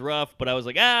once that was rough, but I was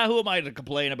like, who am I to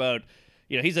complain about,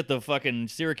 he's at the fucking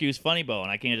Syracuse Funny Bone.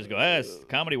 I can't just go,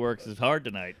 Comedy Works is hard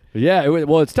tonight. Yeah,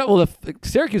 it's tough. Well, the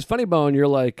Syracuse Funny Bone, you're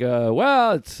like,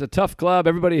 well, it's a tough club.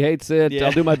 Everybody hates it. Yeah.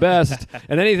 I'll do my best.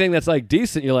 And anything that's like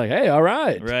decent, you're like, hey, all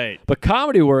right. Right. But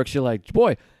Comedy Works, you're like,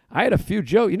 boy, I had a few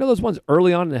jokes. You know those ones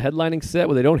early on in the headlining set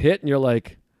where they don't hit and you're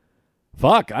like,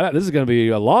 fuck, this is going to be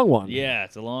a long one. Yeah,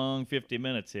 it's a long 50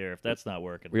 minutes here if that's not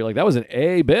working. Where you're like, that was an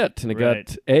A bit, and it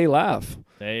got A laugh.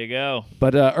 There you go.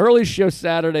 But early show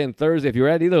Saturday and Thursday, if you were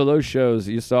at either of those shows,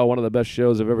 you saw one of the best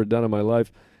shows I've ever done in my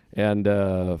life. And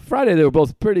Friday, they were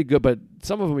both pretty good, but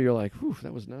some of them you're like, whew,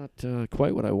 that was not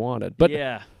quite what I wanted. But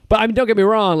I mean, don't get me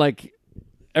wrong, like,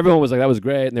 everyone was like, that was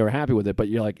great, and they were happy with it, but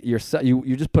you're like, you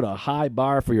just put a high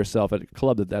bar for yourself at a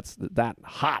club that's that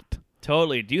hot.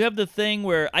 Totally. Do you have the thing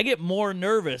where I get more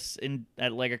nervous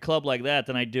at like a club like that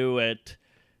than I do at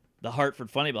the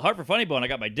Hartford Funny Bone? Hartford Funny Bone, I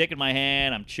got my dick in my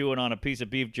hand, I'm chewing on a piece of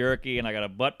beef jerky, and I got a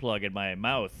butt plug in my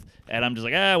mouth, and I'm just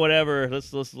like, whatever,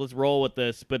 let's roll with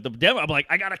this. But the demo, I'm like,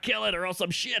 I gotta kill it or else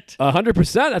I'm shit.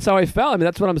 100%. That's how I felt. I mean,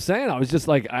 that's what I'm saying. I was just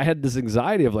like, I had this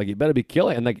anxiety of like, you better be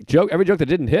killing. And like every joke that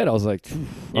didn't hit, I was like,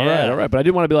 all right. But I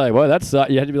didn't want to be like, well, that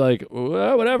sucked. You had to be like,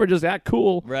 well, whatever, just act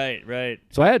cool. Right.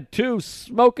 So I had 2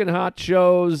 smoking hot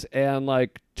shows and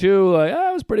like 2,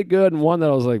 it was pretty good, and one that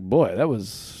I was like, boy, that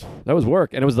was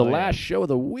work. And it was the last show of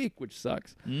the week, which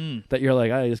sucks. That you're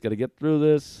like, I just got to get through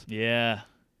this. Yeah.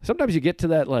 Sometimes you get to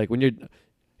that, like, when you're,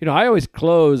 I always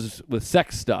close with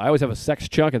sex stuff. I always have a sex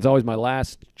chunk. It's always my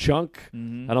last chunk.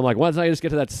 And I'm like, once I just get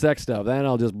to that sex stuff, then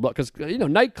I'll just, because,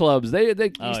 nightclubs,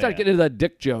 you start getting into that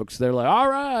dick jokes. They're like, all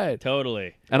right.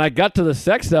 Totally. And I got to the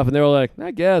sex stuff, and they were like, I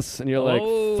guess. And you're like,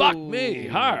 fuck me,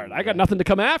 hard. I got nothing to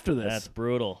come after this. That's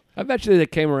brutal. Eventually they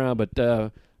came around,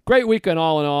 but great weekend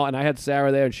all in all. And I had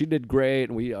Sarah there, and she did great.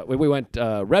 And we went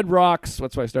Red Rocks.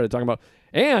 That's what I started talking about.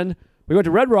 And we went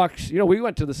to Red Rocks. We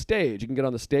went to the stage. You can get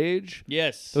on the stage.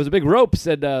 Yes. There was a big rope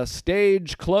said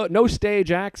stage no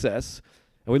stage access.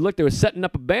 And we looked. They were setting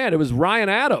up a band. It was Ryan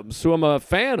Adams, who I'm a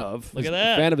fan of. Look at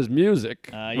that. A fan of his music.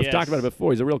 We've yes. talked about it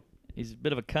before. He's a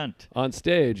bit of a cunt. On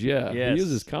stage, yeah. Yes. He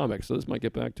uses comics, so this might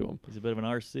get back to him. He's a bit of an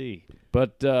RC.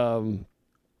 But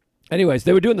anyways,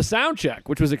 they were doing the sound check,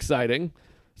 which was exciting.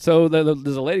 So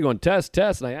there's a lady going, test,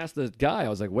 and I asked the guy, I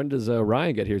was like, when does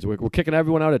Ryan get here? So we're kicking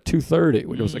everyone out at 2:30,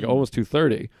 which was like almost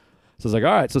 2:30. So I was like,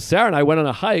 all right. So Sarah and I went on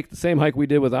a hike, the same hike we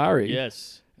did with Ari.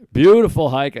 Yes. Beautiful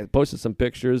hike. I posted some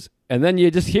pictures. And then you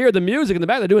just hear the music in the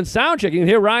back. They're doing sound check. You can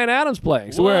hear Ryan Adams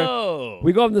playing. So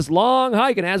we go on this long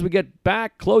hike, and as we get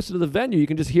back closer to the venue, you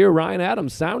can just hear Ryan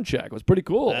Adams sound check. It was pretty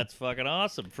cool. That's fucking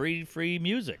awesome. Free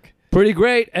music. Pretty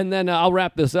great. And then I'll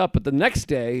wrap this up. But the next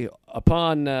day,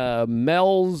 upon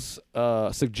Mel's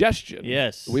suggestion,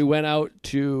 yes, we went out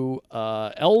to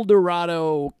El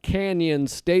Dorado Canyon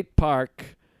State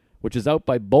Park, which is out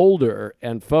by Boulder.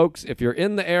 And folks, if you're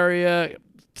in the area,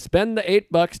 spend the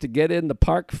 $8 to get in the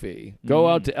park fee. Go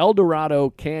out to El Dorado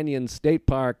Canyon State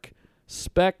Park.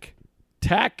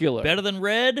 Spectacular. Better than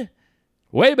Red?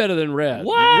 Way better than Red.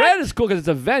 What? Red is cool because it's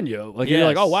a venue. Like yes. You're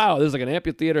like, oh wow, this is like an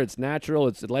amphitheater. It's natural.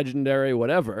 It's legendary.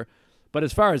 Whatever. But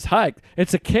as far as hike,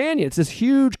 it's a canyon. It's this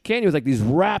huge canyon with like these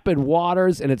rapid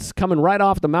waters, and it's coming right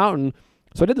off the mountain.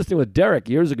 So I did this thing with Derek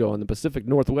years ago in the Pacific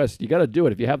Northwest. You got to do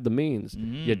it if you have the means.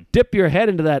 You dip your head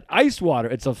into that ice water.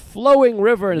 It's a flowing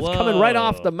river, and it's coming right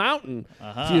off the mountain.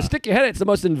 So you stick your head in. It's the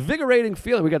most invigorating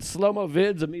feeling. We got slow-mo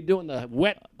vids of me doing the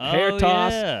wet hair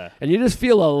toss. Yeah. And you just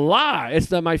feel alive.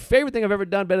 It's my favorite thing I've ever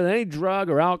done, better than any drug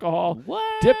or alcohol.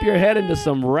 What? Dip your head into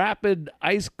some rapid,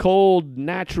 ice-cold,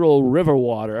 natural river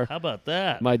water. How about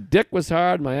that? My dick was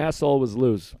hard. My asshole was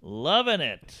loose. Loving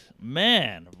it.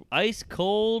 Man, ice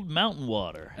cold mountain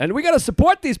water. And we got to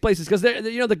support these places because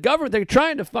the government, they're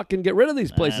trying to fucking get rid of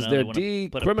these places. They're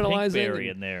decriminalizing. Put a Pinkberry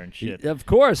in there and shit. Of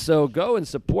course. So go and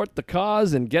support the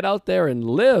cause and get out there and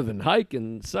live and hike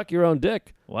and suck your own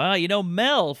dick. Wow,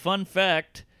 Mel, fun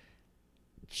fact,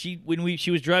 when she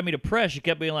was driving me to press, she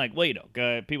kept being like, well,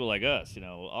 people like us,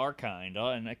 our kind.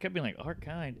 And I kept being like, our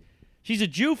kind? She's a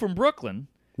Jew from Brooklyn.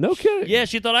 No kidding. Yeah,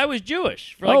 she thought I was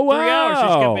Jewish for like 3 hours. She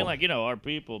just kept being like, our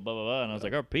people, blah, blah, blah. And I was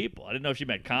like, our people. I didn't know if she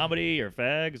meant comedy or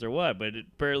fags or what, but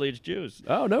apparently it's Jews.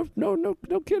 Oh,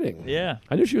 no kidding. Yeah.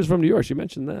 I knew she was from New York. She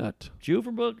mentioned that. Jew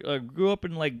from Brooklyn, grew up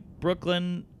in like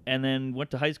Brooklyn and then went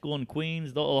to high school in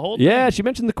Queens, the whole thing. Yeah, she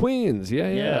mentioned the Queens.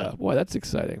 Yeah. Boy, that's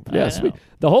exciting. Yeah, sweet. Know.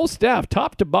 The whole staff,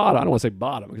 top to bottom. I don't want to say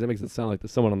bottom because that makes it sound like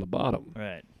there's someone on the bottom.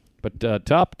 Right. But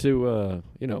top to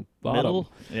bottom.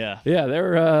 Middle? Yeah. Yeah,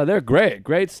 they're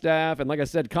great staff, and like I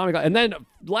said, comic. And then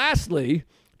lastly,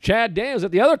 Chad Daniels at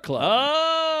the other club.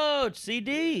 Oh, Oh,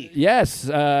 CD. Yes,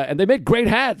 and they made great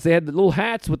hats. They had the little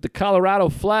hats with the Colorado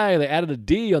flag. They added a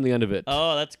D on the end of it.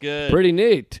 Oh, that's good. Pretty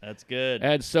neat. That's good.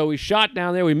 And so we shot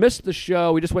down there. We missed the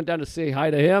show. We just went down to say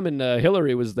hi to him, and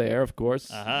Hillary was there, of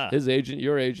course. His agent,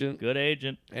 your agent. Good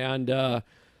agent. And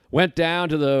went down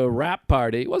to the wrap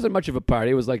party. It wasn't much of a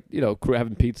party. It was like, crew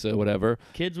having pizza, whatever.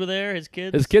 Kids were there, his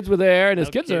kids? His kids were there, and his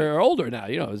kids cute. are older now.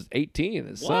 He's 18,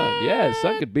 his son. Yeah, his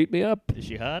son could beat me up. Is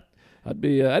she hot? I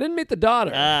didn't meet the daughter.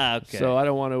 Okay. So I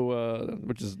don't want to,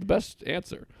 which is the best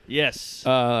answer. Yes.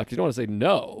 Because you don't want to say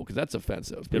no, because that's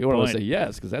offensive. But Good you want to point. say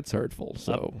yes, because that's hurtful.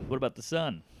 So What about the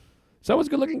son? someone's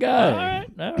a good-looking guy.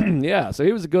 All right. Yeah, so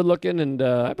he was a good-looking, and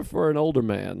I prefer an older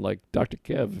man, like Dr.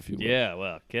 Kev, if you will. Yeah,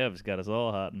 well, Kev's got us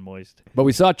all hot and moist. But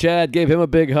we saw Chad, gave him a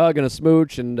big hug and a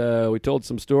smooch, and we told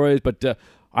some stories. But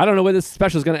I don't know where this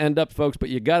special is going to end up, folks, but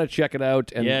you got to check it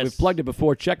out. And Yes. we've plugged it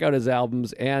before. Check out his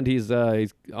albums, and he's on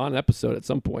an episode at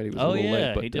some point. He was a Oh, little yeah.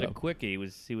 late. But, He did a quickie.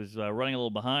 He was running a little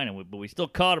behind, but we still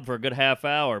caught him for a good half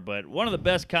hour. But one of the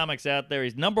best comics out there.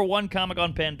 He's #1 comic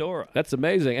on Pandora. That's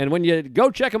amazing. And when you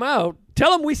go check him out,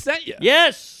 tell him we sent you.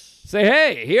 Yes. Say,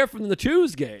 hey, hear from the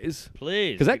Tuesdays.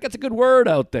 Please. Because that gets a good word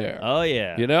out there. Oh,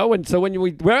 yeah. And so when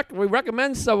we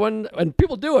recommend someone, and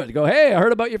people do it, go, hey, I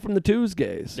heard about you from the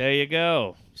Tuesdays. There you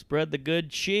go. Spread the good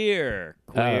cheer,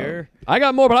 queer. I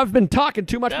got more, but I've been talking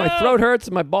too much. My No. throat hurts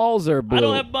and my balls are blue. I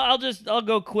don't have. I'll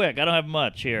go quick. I don't have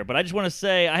much here, but I just want to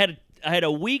say I had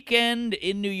a weekend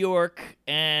in New York,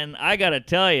 and I gotta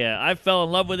tell you, I fell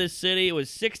in love with this city. It was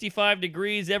 65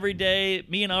 degrees every day.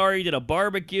 Me and Ari did a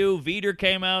barbecue. Veter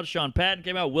came out. Sean Patton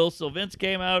came out. Will Sylvince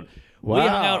came out. We Wow.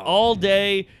 hung out all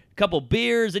day. Couple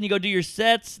beers, then you go do your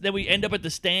sets. Then we end up at the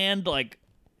stand, like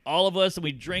all of us, and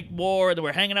we drink more. And then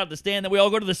we're hanging out at the stand. Then we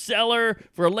all go to the cellar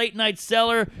for a late night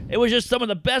cellar. It was just some of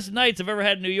the best nights I've ever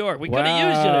had in New York. We could have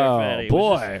used you there, Fatty. It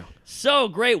was Boy. just so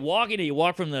great walking. You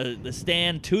walk from the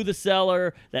stand to the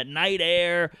cellar, that night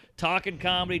air, talking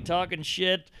comedy, talking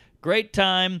shit. Great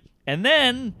time. And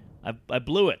then I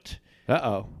blew it.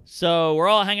 Uh-oh. So we're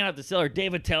all hanging out at the cellar.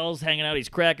 Dave Attell's hanging out. He's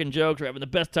cracking jokes. We're having the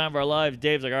best time of our lives.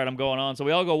 Dave's like, all right, I'm going on. So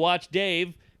we all go watch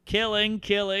Dave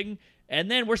killing. And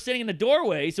then we're sitting in the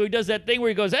doorway. So he does that thing where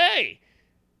he goes, hey,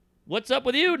 what's up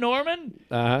with you, Norman?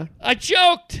 Uh-huh. I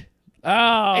choked.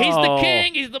 Oh. He's the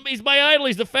king. He's my idol.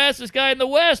 He's the fastest guy in the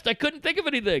West. I couldn't think of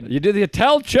anything. You did the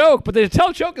Attell choke, but the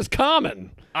Attell choke is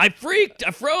common. I freaked.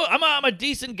 I froze. I'm a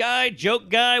decent guy, joke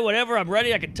guy, whatever. I'm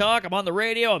ready. I can talk. I'm on the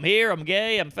radio. I'm here. I'm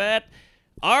gay. I'm fat.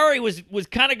 Ari was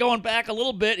kind of going back a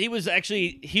little bit. He was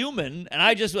actually human, and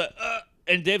I just went,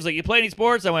 and Dave's like, you play any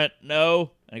sports? I went, no.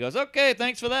 And he goes, okay,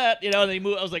 thanks for that. And then he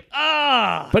moved. I was like,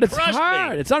 But it's crushed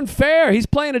hard. me. It's unfair. He's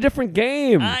playing a different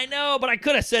game. I know, but I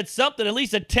could have said something, at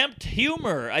least attempt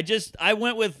humor. I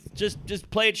went with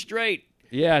just play it straight.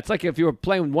 Yeah, it's like if you were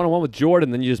playing one-on-one with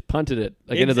Jordan, then you just punted it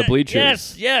into the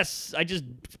bleachers. Yes. I just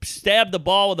stabbed the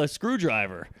ball with a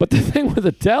screwdriver. But the thing with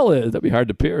Attell is that'd be hard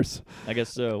to pierce. I guess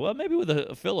so. Well, maybe with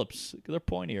a Phillips. They're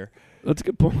pointier. That's a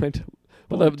good point.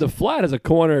 Well, the flat has a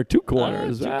corner, two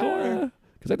corners. two corner.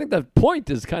 Because I think that point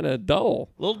is kind of dull.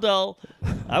 A little dull.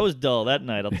 I was dull that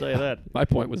night, I'll tell you that. My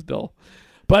point was dull.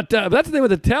 But that's the thing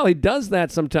with Attell. He does that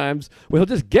sometimes where he'll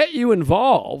just get you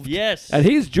involved. Yes. And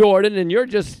he's Jordan, and you're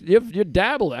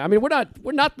dabbling. I mean, we're not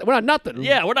nothing.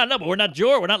 Yeah, we're not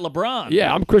Jordan. We're not LeBron.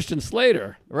 Yeah, I'm Christian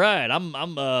Slater. Right. I'm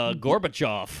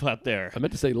Gorbachev out there. I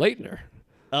meant to say Leitner.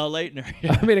 Oh, Leitner.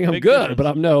 I mean, I'm Big good, difference. but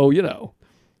I'm no.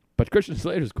 But Christian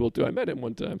Slater's cool too. I met him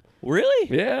one time. Really?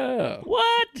 Yeah.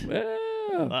 What? Yeah.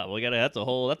 Wow,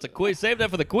 that's a quiz. Save that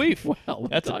for the queef. Well, we'll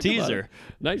that's a talk about teaser. it.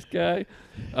 Nice guy.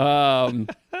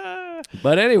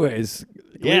 But anyways,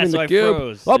 Yeah, leaving so the I cube.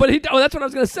 froze. Oh, but that's what I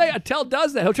was gonna say. Attell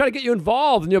does that. He'll try to get you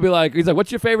involved, and you'll be like, he's like,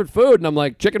 "What's your favorite food?" And I'm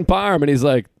like, "Chicken parm," and he's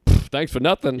like, "Thanks for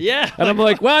nothing." Yeah. And I'm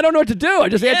like, "Well, I don't know what to do. I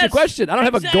just answered your Yes, question. I don't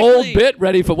have a exactly. gold bit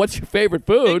ready for what's your favorite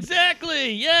food."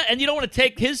 Exactly. Yeah, and you don't want to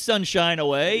take his sunshine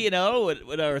away,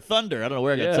 with our thunder. I don't know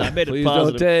where I got Yeah. I made it Please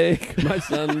positive. don't take my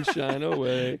sunshine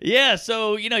away. Yeah,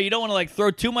 so you don't want to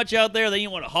throw too much out there. Then you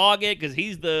want to hog it because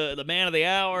he's the man of the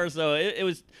hour. So it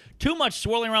was too much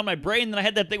swirling around my brain. Then I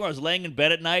had that thing where I was laying in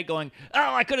bed at night going,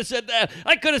 "Oh, I could have said that.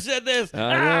 I could have said this. know.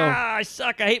 I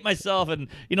suck. I hate myself." And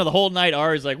the whole night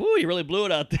Ari's like, "Woo, you really blew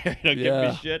it out there." Giving Yeah.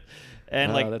 me shit.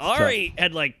 And that's Ari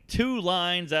had 2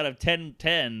 lines out of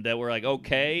 10 that were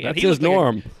okay. And That's he his looked like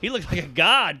norm. he looked like a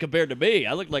god compared to me.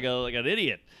 I looked like an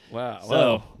idiot. Wow. So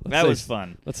well, that was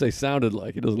fun. Let's say sounded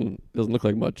like he doesn't look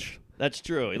like much. That's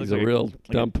true. He He's looks a like real like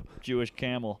dump. a Jewish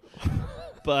camel.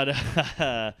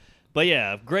 But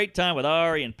yeah, great time with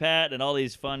Ari and Pat and all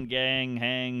these fun gang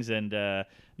hangs. And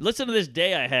listen to this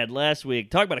day I had last week.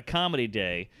 Talk about a comedy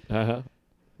day. Uh-huh.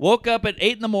 Woke up at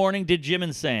 8 in the morning, did Jim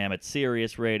and Sam at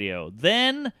Sirius Radio.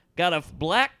 Then got a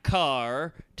black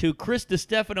car to Chris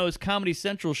DiStefano's Comedy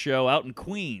Central show out in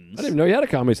Queens. I didn't even know you had a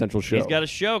Comedy Central show. He's got a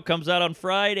show, comes out on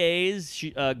Fridays.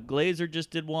 Glazer just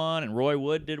did one, and Roy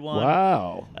Wood did one.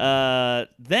 Wow.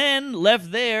 Then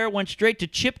left there, went straight to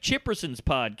Chip Chipperson's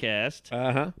podcast.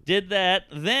 Uh-huh. Did that.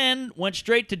 Then went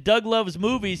straight to Doug Love's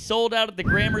Movies, sold out at the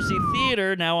Gramercy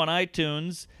Theater, now on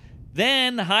iTunes.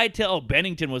 Then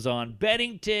Bennington was on.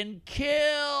 Bennington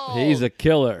killed. He's a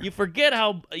killer. You forget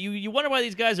how you wonder why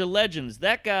these guys are legends.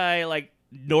 That guy, like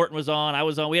Norton was on, I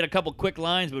was on. We had a couple quick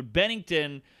lines, but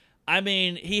Bennington, I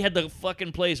mean, he had the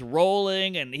fucking place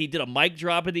rolling, and he did a mic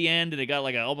drop at the end, and it got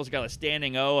almost got a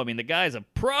standing O. I mean, the guy's a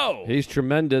pro. He's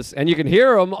tremendous, and you can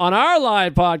hear him on our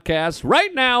live podcast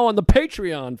right now on the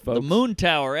Patreon, folks. The Moon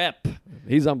Tower ep.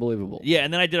 He's unbelievable. Yeah,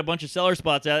 and then I did a bunch of cellar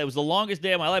spots out. It was the longest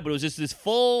day of my life, but it was just this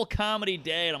full comedy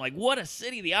day, and I'm like, what a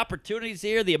city. The opportunities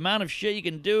here, the amount of shit you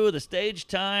can do, the stage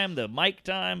time, the mic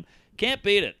time. Can't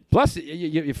beat it. Plus,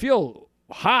 you feel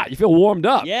hot. You feel warmed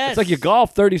up. Yes. It's like you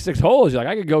golf 36 holes. You're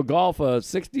like, I could go golf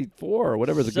 64 or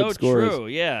whatever the good score So true.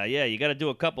 is. Yeah. You got to do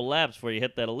a couple laps before you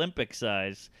hit that Olympic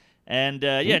size. And,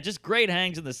 yeah, just great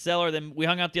hangs in the cellar. Then we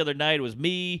hung out the other night. It was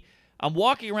me. I'm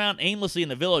walking around aimlessly in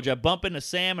the village. I bump into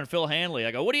Sam and Phil Hanley. I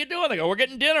go, what are you doing? They go, we're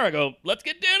getting dinner. I go, let's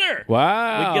get dinner.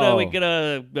 Wow. We get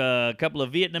a couple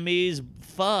of Vietnamese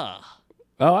pho.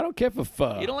 Oh, I don't care for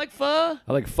pho. You don't like pho?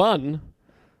 I like fun.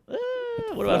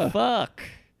 What about fuck?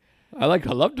 I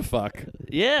love to fuck.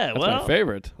 Yeah, That's well, my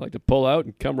favorite. I like to pull out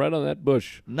and come right on that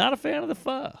bush. not a fan of the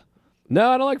pho.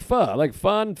 No, I don't like pho. I like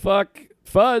fun, fuck.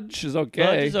 Fudge is okay.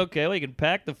 Fudge is okay. Well, you can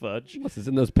pack the fudge. Unless it's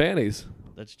in those panties.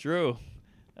 That's true.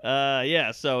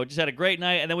 Yeah, so just had a great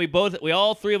night, and then we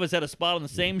all three of us had a spot on the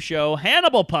same show.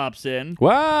 Hannibal pops in.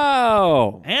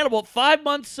 Wow. Hannibal, 5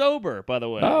 months sober, by the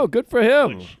way. Oh, good for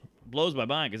him. Which blows my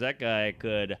mind because that guy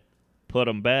could put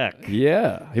him back.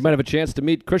 Yeah. He might have a chance to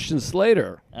meet Christian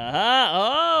Slater.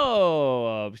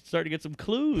 Oh, starting to get some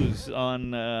clues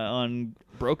on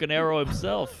Broken Arrow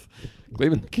himself.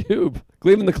 Gleaming the Cube.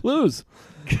 Gleaming the Clues.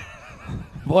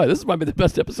 Boy, this might be the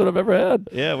best episode I've ever had.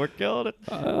 Yeah, we're killing it.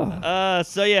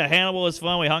 So yeah, Hannibal was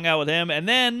fun. We hung out with him, and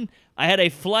then I had a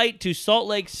flight to Salt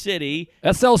Lake City,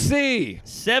 SLC.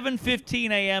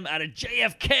 7:15 a.m. out of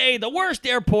JFK, the worst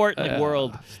airport in the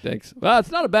world. Stinks. Well,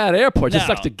 it's not a bad airport. It just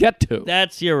No. sucks to get to.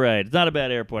 You're right. It's not a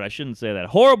bad airport. I shouldn't say that.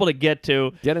 Horrible to get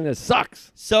to. Getting there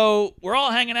sucks. So we're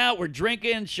all hanging out. We're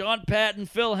drinking. Sean Patton,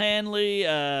 Phil Hanley,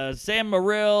 Sam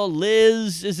Morrill,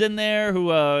 Liz is in there,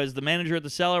 who is the manager at the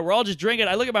cellar. We're all just drinking.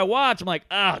 I look at my watch. I'm like,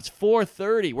 it's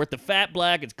 4:30. We're at the Fat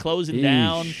Black. It's closing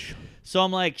down. Eesh. So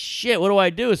I'm like, shit, what do I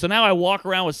do? So now I walk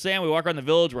around with Sam. We walk around the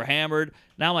village. We're hammered.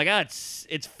 Now I'm like,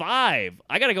 it's 5.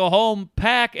 I got to go home,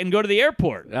 pack, and go to the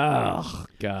airport. Oh,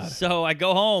 God. So I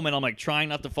go home, and I'm like trying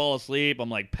not to fall asleep.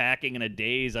 I'm like packing in a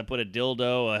daze. I put a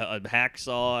dildo, a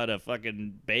hacksaw, and a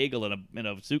fucking bagel in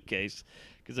a suitcase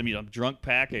because I'm drunk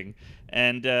packing.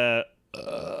 And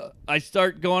I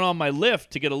start going on my Lyft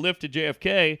to get a Lyft to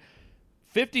JFK.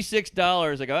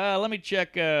 $56. I go, let me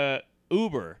check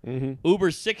Uber. Mm-hmm.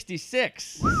 Uber's $66.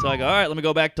 So I go, all right, let me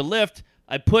go back to Lyft.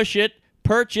 I push it,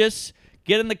 purchase,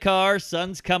 get in the car.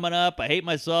 Sun's coming up. I hate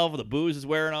myself. The booze is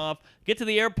wearing off. Get to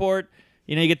the airport.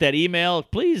 You know, you get that email.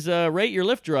 Please rate your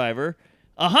Lyft driver.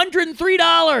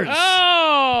 $103.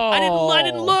 Oh! I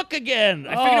didn't look again.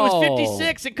 I figured it was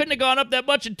 56. It couldn't have gone up that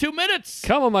much in 2 minutes.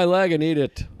 Come on my leg and eat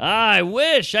it. I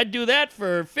wish I'd do that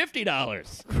for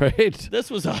 $50. Great. This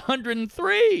was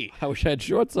 $103. I wish I had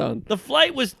shorts on. The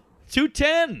flight was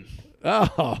 $210.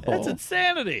 Oh. That's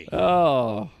insanity.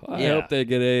 Oh. I Yeah. hope they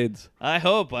get AIDS. I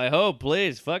hope.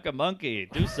 Please, fuck a monkey.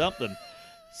 Do something.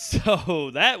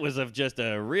 So that was just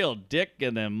a real dick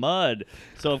in the mud.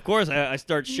 So, of course, I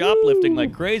start shoplifting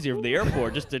like crazy from the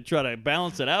airport just to try to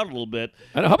balance it out a little bit.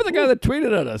 And how about the guy that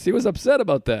tweeted at us? He was upset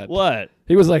about that. What?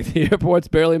 He was like, the airports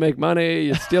barely make money.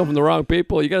 You steal from the wrong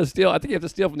people. You got to steal. I think you have to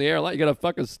steal from the airline. You got to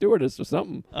fuck a stewardess or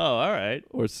something. Oh, all right.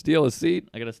 Or steal a seat.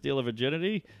 I got to steal a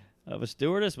virginity of a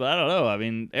stewardess, but I don't know. I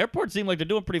mean, airports seem like they're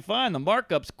doing pretty fine. The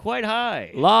markup's quite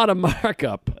high. A lot of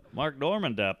markup. Mark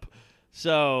Normand up.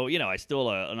 So, I stole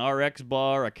an RX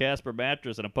bar, a Casper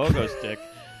mattress, and a pogo stick.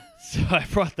 So I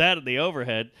brought that in the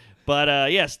overhead. But,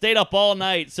 stayed up all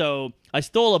night. So I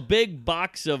stole a big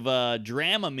box of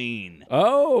Dramamine.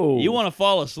 Oh. You want to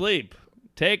fall asleep?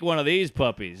 Take one of these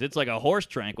puppies. It's like a horse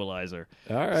tranquilizer.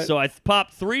 All right. So I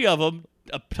popped 3 of them,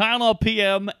 a Tylenol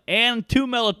PM, and 2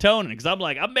 melatonin, because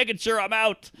I'm making sure I'm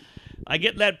out. I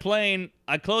get in that plane,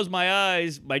 I close my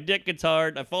eyes, my dick gets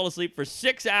hard, I fall asleep for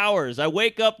 6 hours. I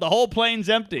wake up, the whole plane's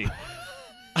empty.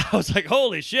 I was like,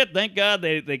 holy shit, thank God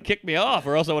they kicked me off,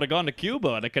 or else I would have gone to Cuba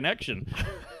on a connection.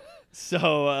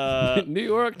 So, New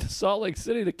York to Salt Lake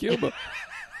City to Cuba.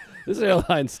 This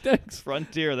airline stinks.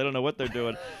 Frontier, they don't know what they're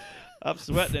doing. I'm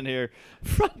sweating in here.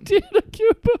 Frontier to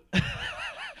Cuba.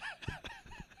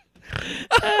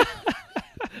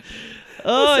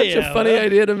 Oh, Such yeah. a funny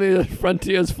idea to me that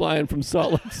Frontier's flying from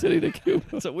Salt Lake City to Cuba.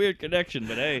 It's a weird connection,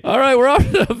 but hey. All right, we're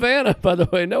off to Havana, by the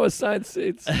way. No assigned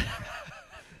seats.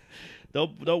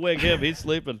 Don't wake him. He's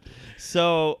sleeping.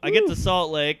 So I get to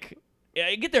Salt Lake. Yeah,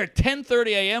 I get there at 10:30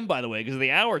 a.m., by the way, because of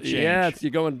the hour change. Yeah,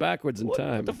 you're going backwards in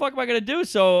time. What the fuck am I going to do?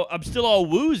 So I'm still all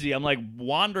woozy. I'm like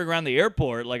wandering around the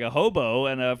airport like a hobo.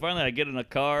 And finally I get in a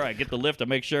car. I get the lift. I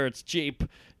make sure it's cheap.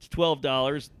 It's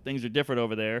 $12. Things are different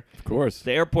over there. Of course.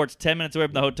 The airport's 10 minutes away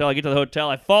from the hotel. I get to the hotel.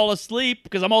 I fall asleep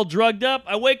because I'm all drugged up.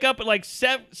 I wake up at like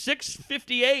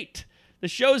 6:58. The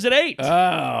show's at 8.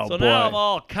 Oh, so boy. now I'm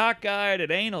all cockeyed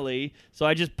and anally. So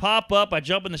I just pop up. I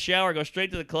jump in the shower, go straight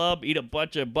to the club, eat a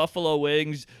bunch of buffalo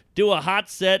wings, do a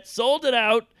hot set, sold it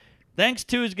out. Thanks,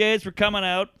 Tuesdays, for coming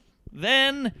out.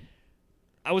 Then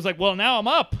I was like, well, now I'm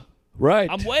up. Right.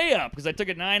 I'm way up because I took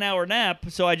a 9-hour nap.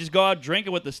 So I just go out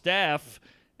drinking with the staff,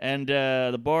 and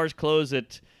the bars close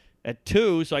at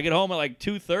 2. So I get home at like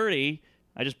 2:30.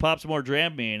 I just popped some more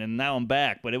Dramamine, and now I'm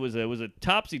back. But it was a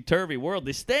topsy-turvy world.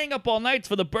 They're staying up all night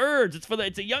for the birds.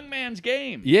 It's a young man's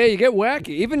game. Yeah, you get wacky.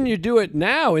 Even you do it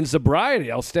now in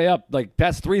sobriety. I'll stay up like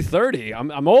past 3:30.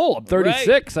 I'm old. I'm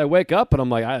 36. Right. I wake up and I'm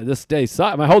like, this day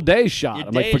sucks. My whole day's shot. Your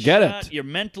I'm like, day's forget shot, it. You're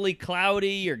mentally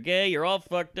cloudy. You're gay. You're all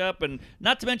fucked up. And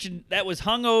not to mention that was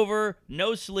hungover,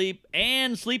 no sleep,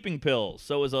 and sleeping pills.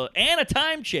 So it was and a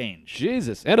time change.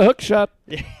 Jesus, and a hook shot.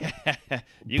 You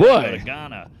Boy. gotta go to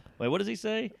Ghana. Wait, what does he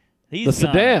say? He's The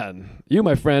Ghana. Sudan. You,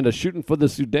 my friend, are shooting for the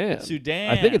Sudan. Sudan.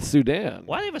 I think it's Sudan.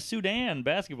 Why do they have a Sudan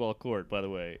basketball court, by the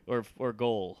way, or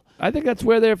goal? I think that's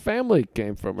where their family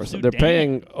came from or something. They're Sudan.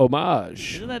 paying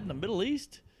homage. Isn't that in the Middle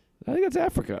East? I think it's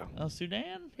Africa. Oh,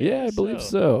 Sudan? Yeah, I believe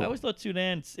so. I always thought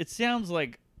Sudan. It sounds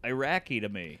like Iraqi to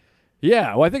me.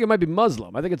 Yeah, well, I think it might be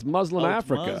Muslim. I think it's Muslim Oh, it's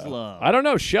Africa. Muslim. I don't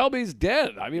know. Shelby's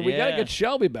dead. I mean, we got to Yeah. get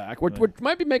Shelby back. We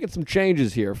might be making some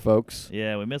changes here, folks.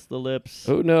 Yeah, we missed the lips.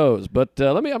 Who knows? But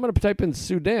I'm going to type in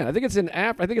Sudan. I think it's in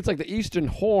I think it's like the Eastern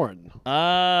Horn.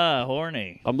 Ah,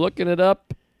 horny. I'm looking it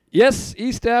up. Yes,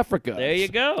 East Africa. There you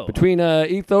go. Between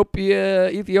Ethiopia,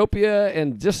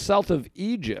 and just south of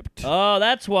Egypt. Oh,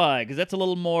 that's why, because that's a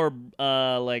little more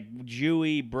like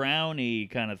Jewy, browny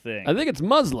kind of thing. I think it's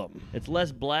Muslim. It's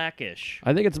less blackish.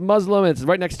 I think it's Muslim. It's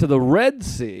right next to the Red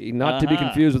Sea, not to be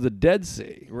confused with the Dead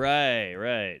Sea. Right,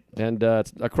 right. And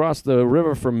it's across the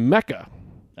river from Mecca.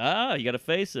 Ah, you got to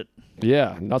face it.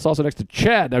 Yeah, and that's also next to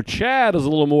Chad. Now, Chad is a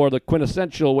little more the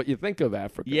quintessential what you think of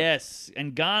Africa. Yes,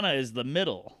 and Ghana is the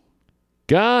middle.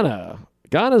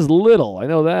 Ghana's little. I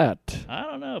know that. I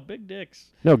don't know, big dicks.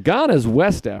 No, Ghana's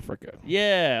West Africa.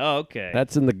 Yeah, oh, okay.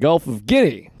 That's in the Gulf of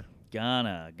Guinea.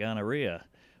 Gonorrhea.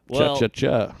 Well,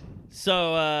 Cha-cha-cha.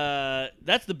 So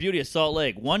that's the beauty of Salt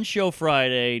Lake. 1 show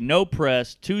Friday, no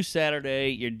press, 2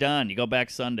 Saturday, you're done. You go back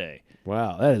Sunday.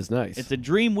 Wow, that is nice. It's a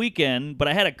dream weekend, but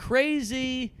I had a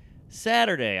crazy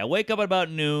Saturday. I wake up at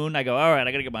about noon. I go, all right,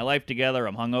 I got to get my life together.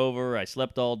 I'm hungover. I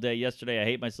slept all day yesterday. I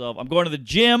hate myself. I'm going to the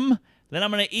gym. Then I'm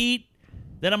going to eat.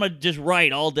 Then I'm going to just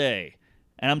write all day.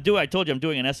 And I told you I'm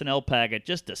doing an SNL packet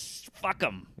just to fuck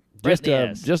them.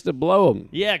 just to blow them.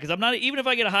 Yeah, because I'm not, even if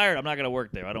I get hired, I'm not going to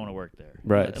work there. I don't want to work there.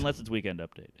 Right. Unless it's Weekend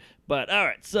Update. But, all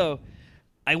right, so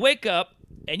I wake up,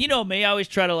 and you know me, I always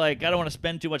try to, I don't want to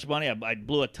spend too much money. I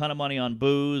blew a ton of money on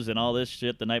booze and all this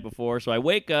shit the night before. So I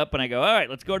wake up, and I go, all right,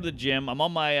 let's go to the gym. I'm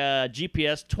on my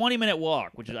GPS 20-minute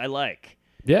walk, which I like.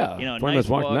 Yeah, 20 nice minutes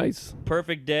walk, nice.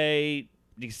 Perfect day.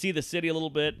 You can see the city a little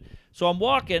bit. So I'm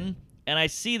walking, and I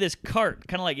see this cart,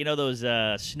 kind of like, those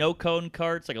snow cone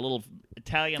carts, like a little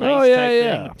Italian ice type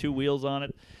thing with 2 wheels on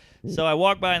it. So I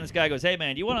walk by, and this guy goes, hey,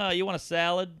 man, you want a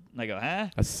salad? And I go, huh?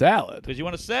 A salad? Because you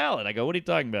want a salad. I go, what are you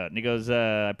talking about? And he goes,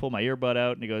 I pull my earbud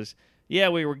out, and he goes, yeah,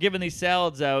 we were giving these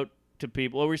salads out to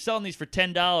people. Well, we're selling these for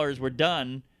 $10. We're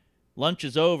done. Lunch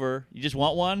is over. You just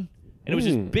want one? And it was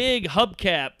this big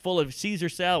hubcap full of Caesar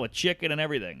salad with chicken and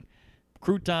everything.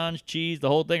 Croutons, cheese, the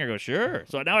whole thing. I go, sure.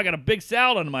 So now I got a big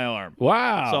salad under my arm.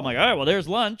 Wow. So I'm like, all right, well, there's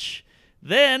lunch.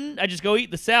 Then I just go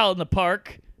eat the salad in the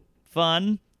park.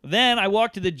 Fun. Then I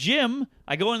walk to the gym.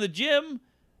 I go in the gym.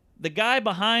 The guy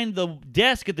behind the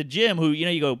desk at the gym who,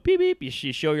 you go beep, beep, you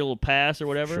show your little pass or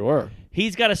whatever. Sure.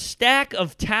 He's got a stack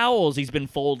of towels he's been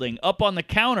folding up on the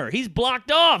counter. He's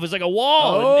blocked off. It's like a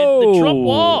wall, the Trump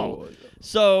wall.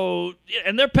 So,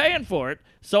 and they're paying for it.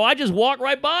 So I just walk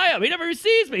right by him. He never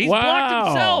sees me. He's blocked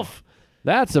himself.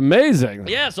 That's amazing.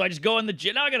 Yeah, so I just go in the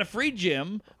gym. Now I got a free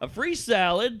gym, a free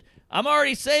salad. I'm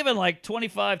already saving like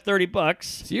 $25-$30.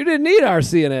 So you didn't need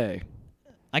RCNA.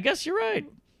 I guess you're right.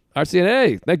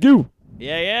 RCNA, thank you.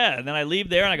 Yeah. And then I leave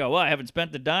there and I go, well, I haven't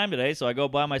spent the dime today, so I go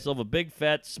buy myself a big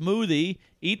fat smoothie,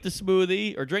 eat the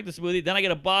smoothie or drink the smoothie. Then I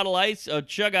get a bottle of ice, a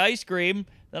chug of ice cream.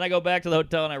 Then I go back to the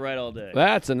hotel and I write all day.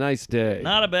 That's a nice day.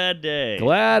 Not a bad day.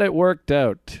 Glad it worked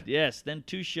out. Yes. Then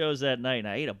 2 shows that night, and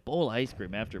I ate a bowl of ice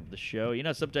cream after the show. You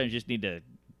know, sometimes you just need to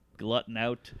glutton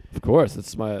out. Of course,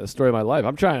 it's the story of my life.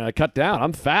 I'm trying to cut down.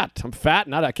 I'm fat.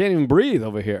 I can't even breathe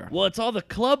over here. Well, it's all the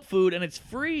club food, and it's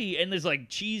free. And there's like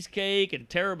cheesecake and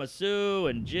tiramisu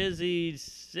and Jizzy,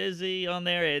 Sizzy on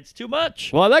there. It's too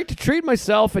much. Well, I like to treat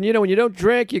myself, and when you don't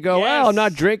drink, you go, Yes. well, I'm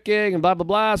not drinking, and blah, blah,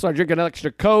 blah. So I drink an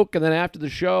extra Coke, and then after the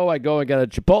show, I go and get a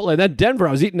Chipotle. And then Denver,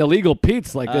 I was eating illegal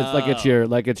Pete's like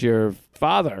it's your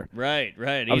father. Right.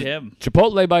 Eat him.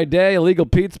 Chipotle by day, illegal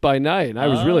Pete's by night, and I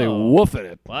was really woofing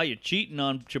it. Wow, you're cheating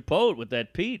on Chipotle with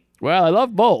that Pete. Well, I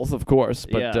love both, of course,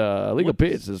 but Yeah. illegal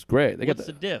Pete's is great. They What's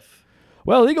the diff?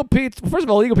 Well, Illegal Pete's, first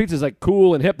of all, Illegal Pete's is like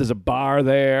cool and hip. There's a bar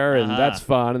there, and that's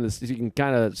fun, and you can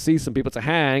kind of see some people. It's a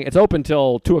hang. It's open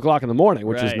till 2 o'clock in the morning,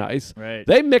 which is nice. Right.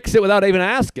 They mix it without even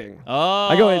asking. Oh.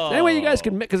 I go, anyway, you guys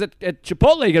can mix, because at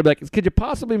Chipotle, you got to be like, could you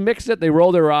possibly mix it? They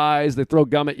roll their eyes. They throw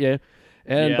gum at you.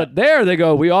 But there they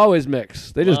go, we always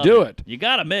mix. They just do it. You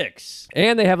got to mix.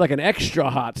 And they have like an extra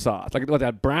hot sauce, like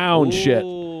that brown shit.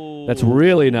 That's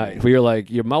really nice, where you're like,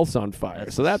 your mouth's on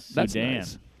fire. So that's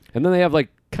nice. And then they have like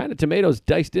kind of tomatoes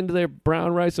diced into their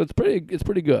brown rice, so it's pretty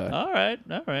good. All right.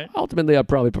 Ultimately, I'd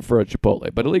probably prefer a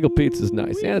Chipotle, but Illegal Pete's is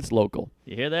nice, and it's local.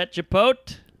 You hear that,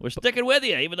 Chipotle? We're sticking with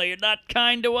you, even though you're not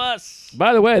kind to us.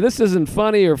 By the way, this isn't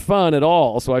funny or fun at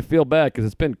all, so I feel bad because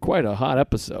it's been quite a hot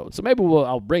episode. So maybe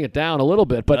I'll bring it down a little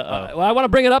bit, but I want to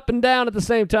bring it up and down at the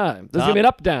same time. This is going to be an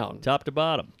up-down. Top to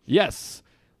bottom. Yes.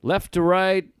 Left to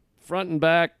right, front and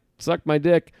back, suck my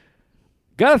dick.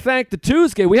 Got to thank the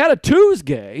Tuesday. We had a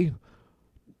Tuesday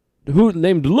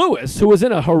named Lewis, who was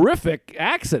in a horrific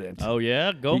accident. Oh,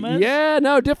 yeah? Gomez? Yeah,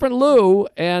 no, different Lou.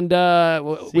 And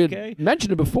we had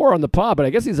mentioned it before on the pod, but I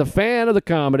guess he's a fan of the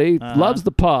comedy, loves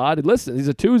the pod. Listen, he's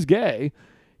a Tuesday.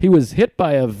 He was hit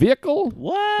by a vehicle.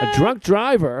 What? A drunk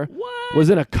driver. What? Was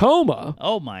in a coma.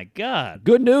 Oh, my God.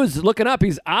 Good news, looking up,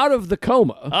 he's out of the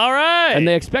coma. All right. And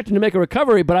they expect him to make a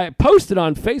recovery, but I posted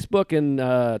on Facebook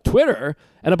and Twitter,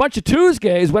 and a bunch of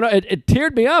Tuesdays, it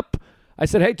teared me up. I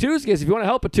said, hey, Tuesdays, if you want to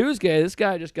help a Tuesday, this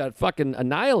guy just got fucking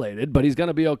annihilated, but he's going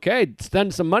to be okay.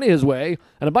 Send some money his way.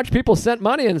 And a bunch of people sent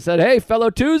money and said, hey, fellow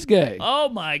Tuesday. Oh,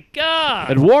 my God.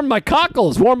 It warmed my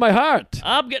cockles, warmed my heart.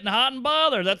 I'm getting hot and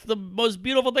bothered. That's the most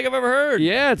beautiful thing I've ever heard.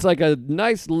 Yeah, it's like a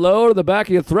nice low to the back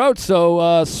of your throat.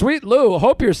 So, sweet Lou,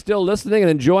 hope you're still listening and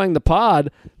enjoying the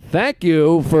pod. Thank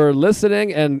you for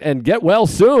listening, and get well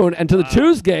soon. And to the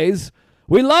Tuesdays,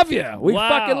 we love you. We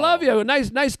fucking love you.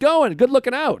 Nice going. Good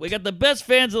looking out. We got the best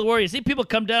fans of the world. You see people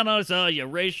come down on us, your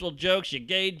racial jokes, your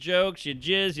gay jokes, your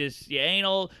jizz, your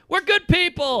anal. We're good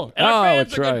people. And our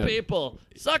fans are good people.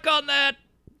 Suck on that,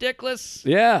 dickless.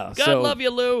 Yeah. God love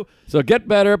you, Lou. So get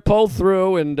better, pull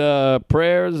through, and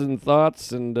prayers and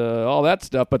thoughts and all that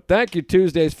stuff. But thank you,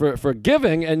 Tuesdays, for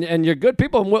giving, and you're good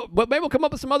people. And maybe we'll come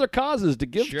up with some other causes to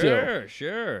give to.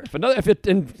 Sure. Let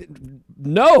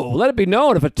it be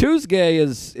known if a Tuesday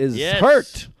is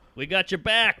hurt. We got your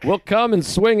back. We'll come and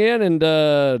swing in and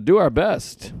do our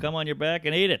best. Come on your back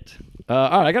and eat it.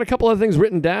 All right, I got a couple of things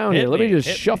written down here. Let me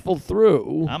just shuffle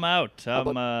through. I'm out.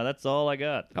 That's all I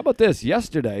got. How about this?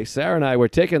 Yesterday, Sarah and I we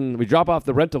drop off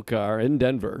the rental car in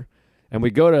Denver, and we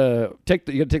go to take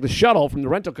the shuttle from the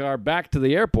rental car back to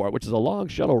the airport, which is a long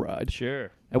shuttle ride.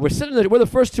 Sure. And we're the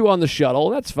first two on the shuttle.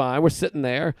 That's fine. We're sitting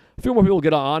there. A few more people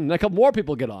get on, and a couple more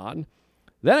people get on.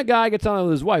 Then a guy gets on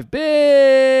with his wife.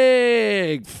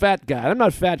 Big fat guy. I'm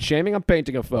not fat shaming. I'm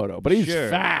painting a photo. But he's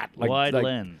fat. Wide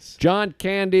lens. John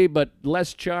Candy, but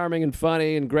less charming and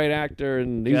funny and great actor.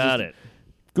 And he's got it.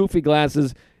 Goofy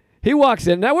glasses. He walks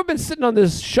in. Now, we've been sitting on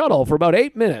this shuttle for about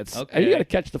 8 minutes. Okay. And you got to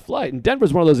catch the flight. And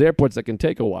Denver's one of those airports that can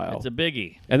take a while. It's a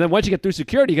biggie. And then once you get through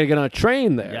security, you got to get on a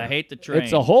train there. Yeah, I hate the train.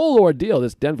 It's a whole ordeal,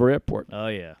 this Denver airport. Oh,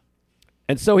 yeah.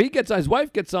 And so his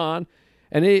wife gets on,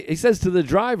 and he says to the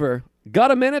driver,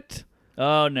 got a minute?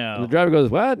 Oh, no. And the driver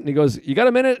goes, what? And he goes, you got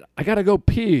a minute? I got to go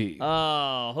pee.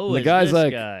 Oh, and the guy's this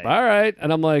like, guy? All right.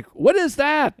 And I'm like, what is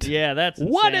that? Yeah, that's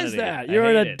insanity. What is that? You're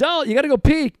an adult. You got to go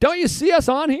pee. Don't you see us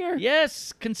on here?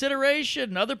 Yes,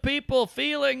 consideration, other people,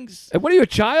 feelings. And what are you, a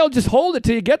child? Just hold it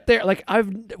till you get there. Like,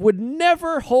 would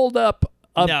never hold up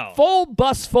a full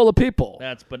bus full of people.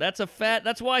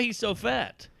 That's why he's so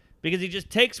fat. Because he just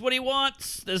takes what he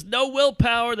wants. There's no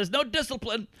willpower. There's no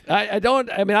discipline. I don't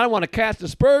want to cast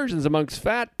aspersions amongst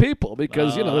fat people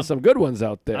because, there's some good ones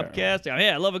out there. I'm casting.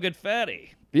 I love a good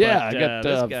fatty. Yeah, but,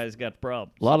 this guy's got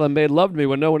problems. A lot of them made love to me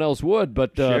when no one else would,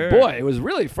 but Sure. boy, it was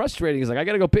really frustrating. He's like, I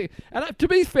got to go pee. And to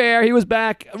be fair, he was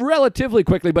back relatively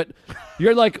quickly, but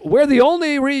you're like, you're the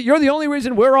only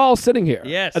reason we're all sitting here.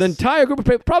 Yes. An entire group of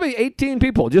people, probably 18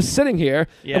 people just sitting here,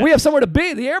 Yes. and we have somewhere to be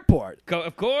at the airport.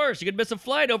 Of course. You could miss a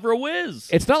flight over a whiz.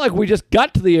 It's not like we just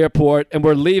got to the airport and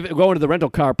we're going to the rental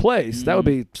car place. That would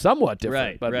be somewhat different.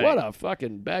 Right, but right. what a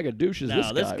fucking bag of douches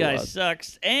This guy was.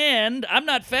 sucks. And I'm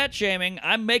not fat shaming.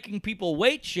 I'm making people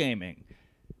weight shaming.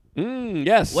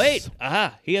 Yes. Weight.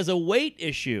 Aha. He has a weight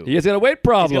issue. He's got a weight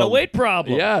problem. He's got a weight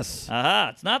problem. Yes. Aha.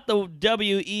 It's not the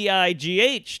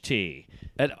WEIGHT.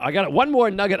 And I got one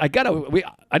more nugget. I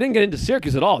didn't get into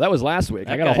Syracuse at all. That was last week.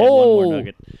 I got guy had one more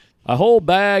nugget. a whole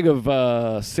bag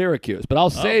of Syracuse, but I'll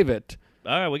save it.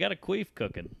 All right, we got a queef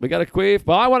cooking. We got a queef.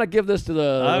 Well, I want to give this to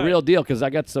the right. real deal because I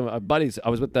got some buddies. I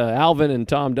was with Alvin and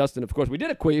Tom Dustin. Of course, we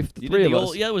did a queef, the three of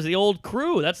us. Yeah, it was the old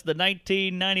crew. That's the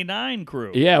 1999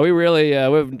 crew. Yeah, we really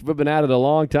we've been at it a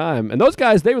long time. And those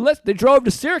guys, they drove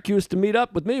to Syracuse to meet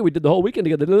up with me. We did the whole weekend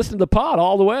together. They listened to the pod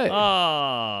all the way.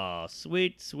 Oh,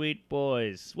 sweet, sweet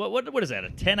boys. What is that? A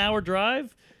 10-hour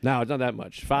drive? No, it's not that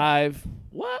much. 5.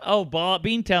 What? Oh,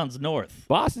 Beantown's north.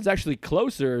 Boston's actually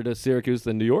closer to Syracuse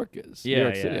than New York is. Yeah, New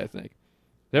York City, yeah. I think.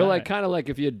 They're All like right. kind of like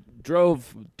if you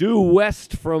drove due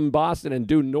west from Boston and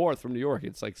due north from New York.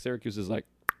 It's like Syracuse is like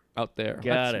out there. Got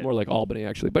That's it. more like Albany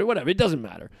actually, but whatever. It doesn't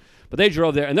matter. But they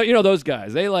drove there, and those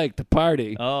guys. They like to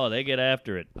party. Oh, they get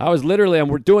after it. I was literally,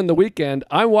 we're doing the weekend.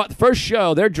 The first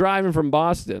show. They're driving from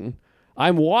Boston.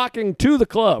 I'm walking to the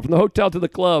club, from the hotel to the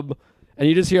club, and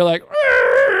you just hear like.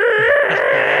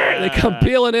 They come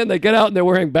peeling in. They get out and they're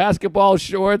wearing basketball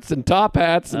shorts and top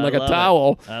hats and I like a love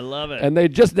towel. it. I love it. And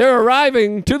they're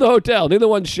arriving to the hotel. Neither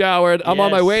one showered. I'm on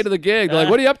my Yes. way to the gig. They're like,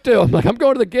 "What are you up to?" I'm like, "I'm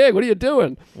going to the gig. What are you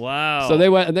doing?" Wow. So they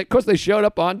went, and of course they showed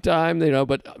up on time.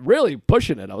 But really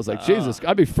pushing it. I was like, Jesus,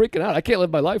 I'd be freaking out. I can't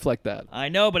live my life like that. I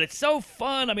know, but it's so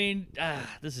fun. I mean,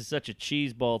 this is such a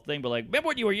cheeseball thing. But like, remember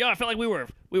when you were young? I felt like we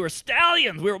were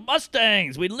stallions. We were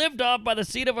Mustangs. We lived off by the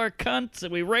seat of our cunts,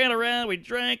 and we ran around. We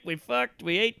drank. We fucked.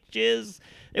 We ate jizz.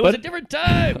 It was a different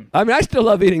time. I mean, I still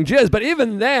love eating jizz, but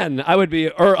even then, I was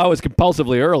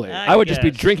compulsively early. I would just be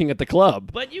guess. drinking at the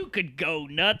club. But you could go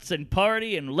nuts and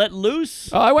party and let loose.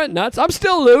 Oh, I went nuts. I'm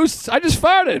still loose. I just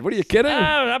farted. What are you kidding?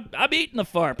 I'm eating the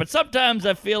fart, but sometimes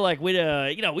I feel like we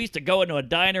used to go into a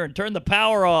diner and turn the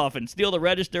power off and steal the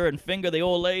register and finger the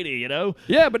old lady,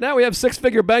 Yeah, but now we have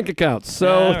 6-figure bank accounts, so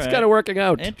All it's right. kind of working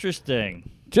out. Interesting.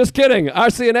 Just kidding.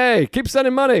 RCNA, keep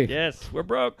sending money. Yes, we're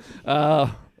broke.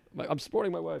 I'm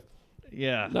supporting my wife.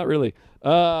 Yeah. Not really.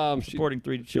 Supporting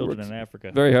 3 children works in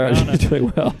Africa. Very hard. No, no. She's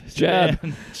doing well. Chad.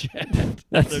 Chad.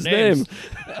 That's Their his names.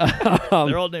 name.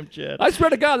 They're all named Chad. I swear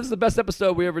to God, this is the best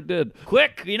episode we ever did.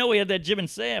 Quick, we had that Jim and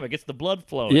Sam. It gets the blood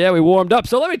flowing. Yeah, we warmed up.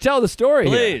 So let me tell the story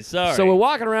here. Please, sorry. So we're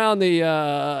walking around the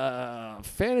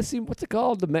fantasy, what's it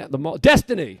called? The mall.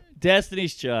 Destiny.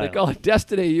 Destiny's Child. They call it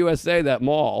Destiny USA, that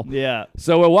mall. Yeah.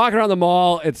 So we're walking around the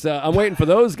mall. It's I'm waiting for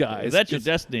those guys. If that's your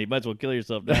destiny. You might as well kill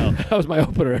yourself now. That was my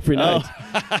opener every night.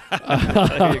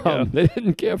 There you go. They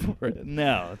didn't care for it.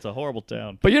 No, it's a horrible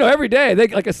town. But every day,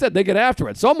 like I said, they get after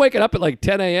it. So I'm waking up at like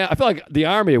 10 a.m. I feel like the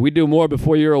Army. We do more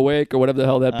before you're awake or whatever the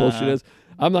hell that bullshit is.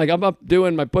 I'm up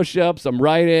doing my push-ups. I'm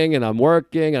writing and I'm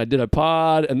working. And I did a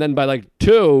pod. And then by like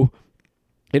 2,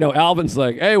 Alvin's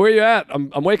like, "Hey, where you at? I'm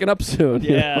waking up soon."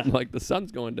 Yeah. I'm like, the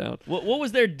sun's going down. What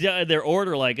was their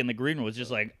order like in the green room? It was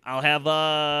just like, I'll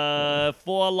have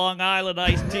 4 Long Island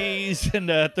iced teas and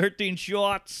 13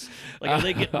 shots. Like, are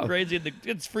they getting crazy?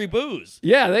 It's free booze.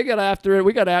 Yeah, they got after it.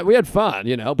 We had fun,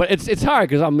 But it's hard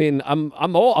because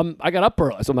I'm old. I got up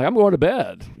early, so I'm like, I'm going to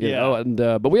bed, you know. And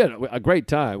but we had a great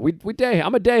time.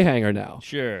 I'm a day hanger now.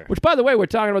 Sure. Which, by the way, we're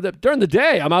talking about that during the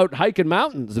day. I'm out hiking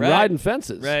mountains and Right. riding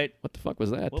fences. Right. What the fuck was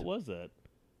that? What was that?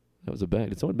 That was a bang.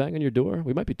 Did someone bang on your door?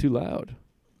 We might be too loud.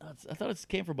 I thought it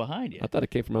came from behind you. I thought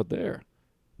it came from out there.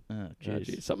 Oh, Oh, jeez.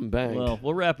 geez, something banged. Well,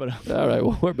 we'll wrap it up. All right,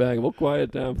 well, we're banging. We'll quiet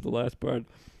down for the last part.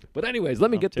 But anyways, let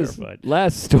me get terrified. this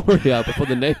last story out before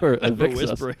the neighbor We're evicts us.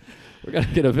 whispering. We're going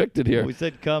to get evicted here. We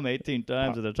said come 18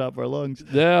 times at the top of our lungs.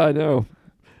 Yeah, I know.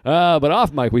 But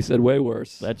off mic, we said way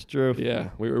worse. That's true. Yeah,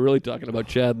 we were really talking about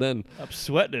Chad then. I'm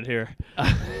sweating it here.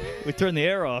 We turned the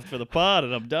air off for the pod,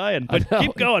 and I'm dying. But know.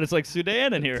 keep going. It's like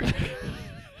Sudan in here.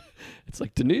 It's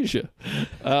like Tunisia.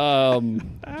 Just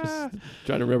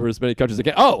trying to remember as many countries as I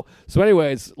can. Oh, so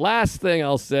anyways, last thing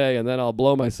I'll say, and then I'll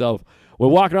blow myself. we're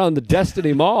walking around the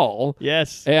Destiny Mall.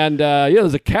 Yes. And,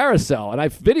 there's a carousel, and I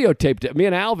videotaped it. Me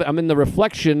and Alvin, I'm in the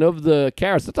reflection of the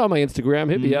carousel. It's on my Instagram.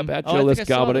 Hit me up at Oh, I Joe think List I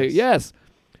saw Comedy. this. Yes.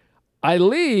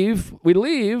 We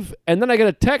leave, and then I get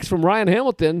a text from Ryan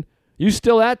Hamilton. You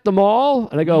still at the mall?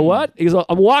 And I go, what? He goes,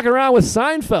 I'm walking around with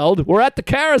Seinfeld. We're at the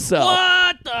carousel.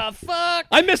 What the fuck?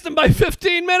 I missed him by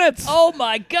 15 minutes. Oh,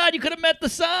 my God. You could have met the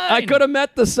sign. I could have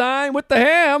met the sign with the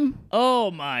ham.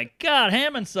 Oh, my God.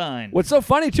 Hammond sign. What's so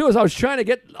funny, too, is I was trying to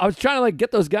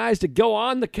get those guys to go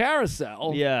on the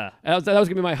carousel. Yeah. That was going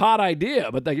to be my hot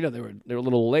idea, but they were a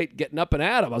little late getting up and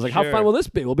at 'em. I was like, how Sure. fun will this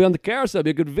be? We'll be on the carousel. It'll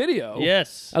be a good video.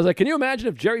 Yes. I was like, can you imagine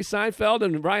if Jerry Seinfeld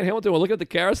and Ryan Hamilton were looking at the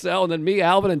carousel and then me,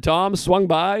 Alvin, and Tom swung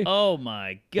by? Oh,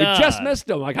 my We God. just missed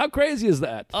him. Like, how crazy is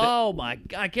that? Oh, my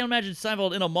God. I can't imagine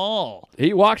Seinfeld in a mall.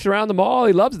 He walks around the mall.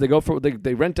 He loves it.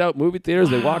 They rent out movie theaters.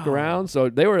 They walk around. So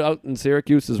they were out in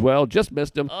Syracuse as well. Just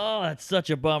missed him. Oh, that's such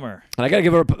a bummer. And I got to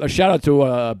give a shout out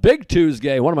to Big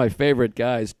Tuesday, one of my favorite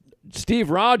guys, Steve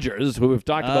Rogers, who we've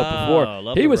talked about before.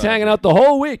 love He the was hanging Roger. out the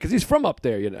whole week because he's from up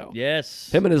there,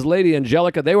 Yes. Him and his lady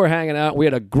Angelica, they were hanging out. We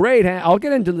had a great hang. I'll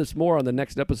get into this more on the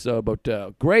next episode,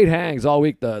 but great hangs all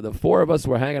week. The four of us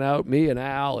were hanging out, me and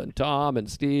Al and Tom and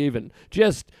Steve, and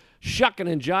just shucking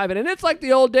and jiving. And it's like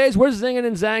the old days. We're zinging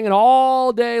and zanging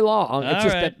all day long. It's All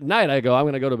just right. at night I go, I'm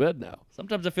going to go to bed now.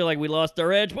 Sometimes I feel like we lost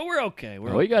our edge, but we're okay.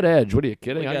 We got edge. What are you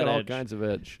kidding? We I got got all edge. kinds of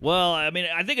edge. Well, I mean,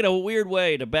 I think in a weird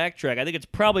way, to backtrack, I think it's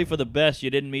probably for the best you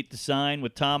didn't meet the sign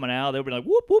with Tom and Al. They would be like,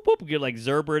 whoop, whoop, whoop, get like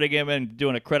Zerberting him and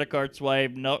doing a credit card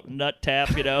swipe, nut tap,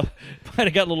 Might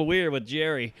have got a little weird with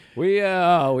Jerry. We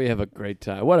have a great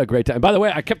time. What a great time. By the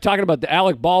way, I kept talking about the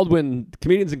Alec Baldwin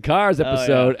Comedians in Cars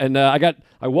episode, and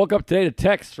I woke up today to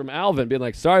text from Alvin being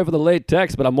like, sorry for the late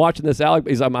text, but I'm watching this I'm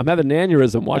having an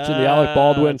aneurysm watching the Alec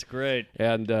Baldwin. That's great.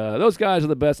 And those guys are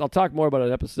the best. I'll talk more about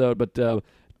an episode, but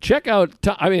check out.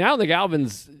 I don't think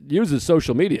Alvin's uses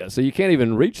social media, so you can't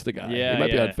even reach the guy. Yeah, he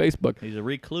might be yeah. on Facebook. He's a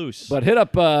recluse. But hit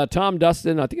up Tom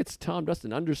Dustin. I think it's Tom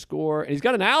Dustin _ and he's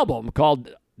got an album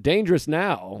called Dangerous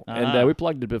Now, and we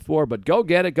plugged it before. But go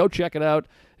get it. Go check it out.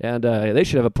 And they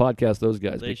should have a podcast. Those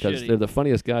guys, because they're the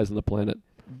funniest guys on the planet.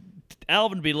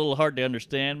 Alvin would be a little hard to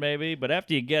understand, maybe, but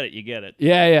after you get it, you get it.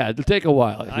 Yeah, it'll take a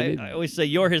while. I always say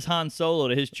you're his Han Solo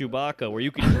to his Chewbacca, where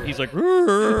he's like,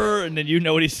 "Rrr," and then you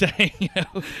know what he's saying.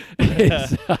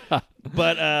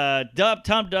 But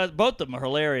Tom does, both of them are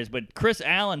hilarious. But Chris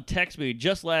Allen texted me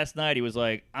just last night. He was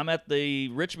like, I'm at the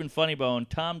Richmond Funny Bone.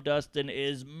 Tom Dustin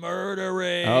is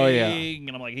murdering. Oh, yeah. And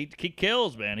I'm like, he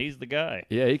kills, man. He's the guy.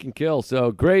 Yeah, he can kill.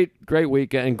 So great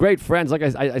weekend and great friends. Like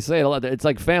I say it a lot. It's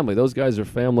like family. Those guys are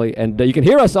family. And you can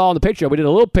hear us all on the Patreon. We did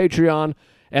a little Patreon.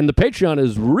 And the Patreon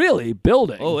is really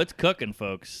building. Oh, it's cooking,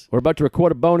 folks. We're about to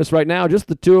record a bonus right now, just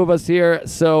the two of us here.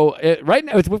 So right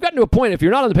now, we've gotten to a point, if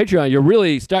you're not on the Patreon, you're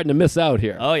really starting to miss out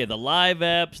here. Oh, yeah, the live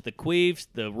apps, the queefs,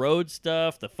 the road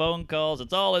stuff, the phone calls,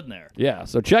 it's all in there. Yeah,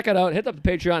 so check it out. Hit up the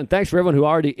Patreon. And thanks for everyone who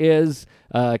already is.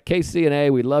 KC and A,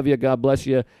 we love you. God bless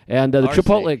you. And the RC.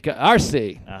 Chipotle,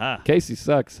 RC. Aha. Casey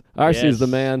sucks. RC is the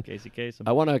man. Casey Kasem.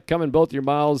 I want to come in both your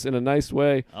mouths in a nice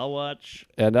way, I'll watch.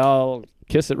 and I'll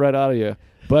kiss it right out of you.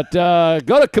 But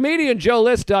go to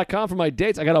comedianjoelist.com for my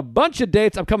dates. I got a bunch of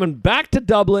dates. I'm coming back to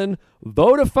Dublin.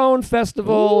 Vodafone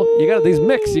Festival. Ooh. You got these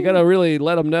mix. You got to really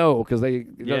let them know because they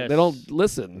Yes. don't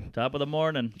listen. Top of the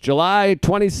morning. July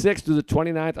 26th through the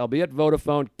 29th, I'll be at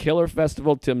Vodafone Killer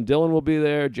Festival. Tim Dillon will be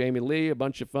there. Jamie Lee, a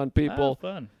bunch of fun people. Ah,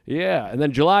 fun. Yeah, and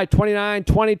then July 29,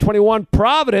 2021,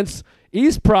 Providence,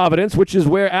 East Providence, which is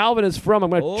where Alvin is from. I'm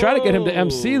going to try to get him to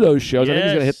MC those shows. I think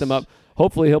he's going to hit them up.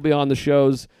 Hopefully he'll be on the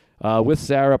shows with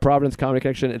Sarah, Providence Comedy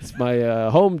Connection. It's my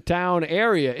hometown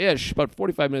area-ish, about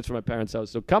 45 minutes from my parents'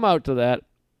 house. So come out to that.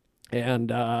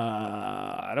 And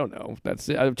I don't know. That's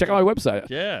it. Check out my website.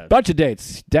 Yeah. Bunch of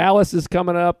dates. Dallas is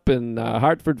coming up, and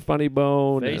Hartford Funny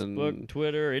Bone. Facebook, and,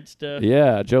 Twitter, Insta.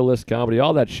 yeah, Joe List Comedy,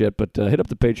 all that shit. But hit up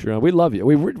the Patreon. We love you.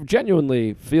 We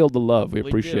genuinely feel the love. We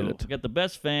appreciate do. it. We got the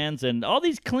best fans, and all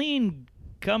these clean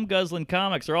cum-guzzling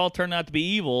comics are all turned out to be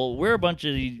evil. We're a bunch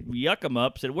of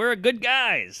yuck-em-ups, and we're good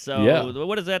guys. So Yeah.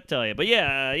 what does that tell you? But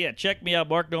yeah, check me out,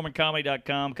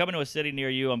 marknormancomedy.com. Coming to a city near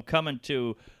you. I'm coming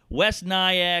to West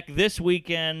Nyack this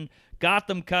weekend.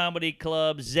 Gotham Comedy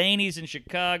Club, Zanies in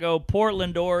Chicago,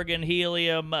 Portland, Oregon,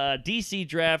 Helium, DC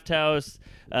Draft House.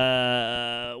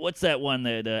 What's that one?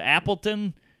 The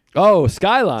Appleton? Oh,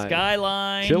 Skyline.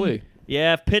 Skyline. Chili.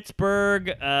 Yeah, Pittsburgh,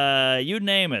 you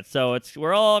name it. So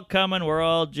we're all coming, we're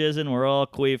all jizzing, we're all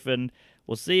queefing.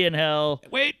 We'll see you in hell.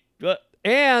 Wait.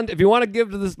 And if you want to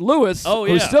give to this Lewis, Oh,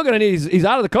 who's yeah. still going to need, he's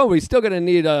out of the coma, but he's still going to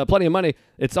need plenty of money.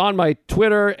 It's on my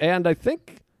Twitter, and I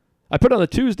think I put it on the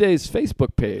Tuesdays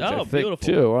Facebook page, I Oh, think, beautiful.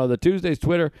 too, or on the Tuesdays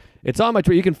Twitter. It's on my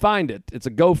Twitter. You can find it. It's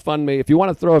a GoFundMe. If you want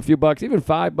to throw a few bucks, even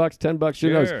 $5, $10,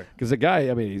 who knows? Because the guy,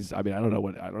 I don't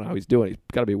know how he's doing. He's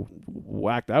got to be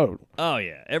whacked out. Oh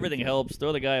yeah, everything helps.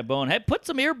 Throw the guy a bone. Hey, put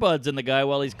some earbuds in the guy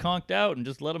while he's conked out, and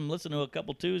just let him listen to a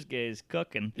couple Tuesdays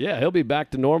cooking. Yeah, he'll be back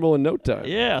to normal in no time.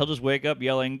 Yeah, he'll just wake up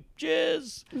yelling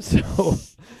jizz.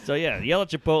 So yeah, yell at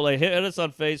Chipotle. Hit us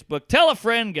on Facebook. Tell a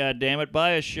friend. God damn it.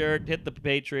 Buy a shirt. Hit the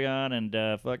Patreon,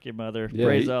 and fuck your mother.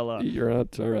 Praise Allah. You're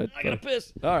out. All right. I gotta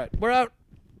piss. All right, we're out.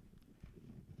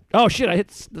 Oh shit! I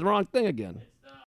hit the wrong thing again.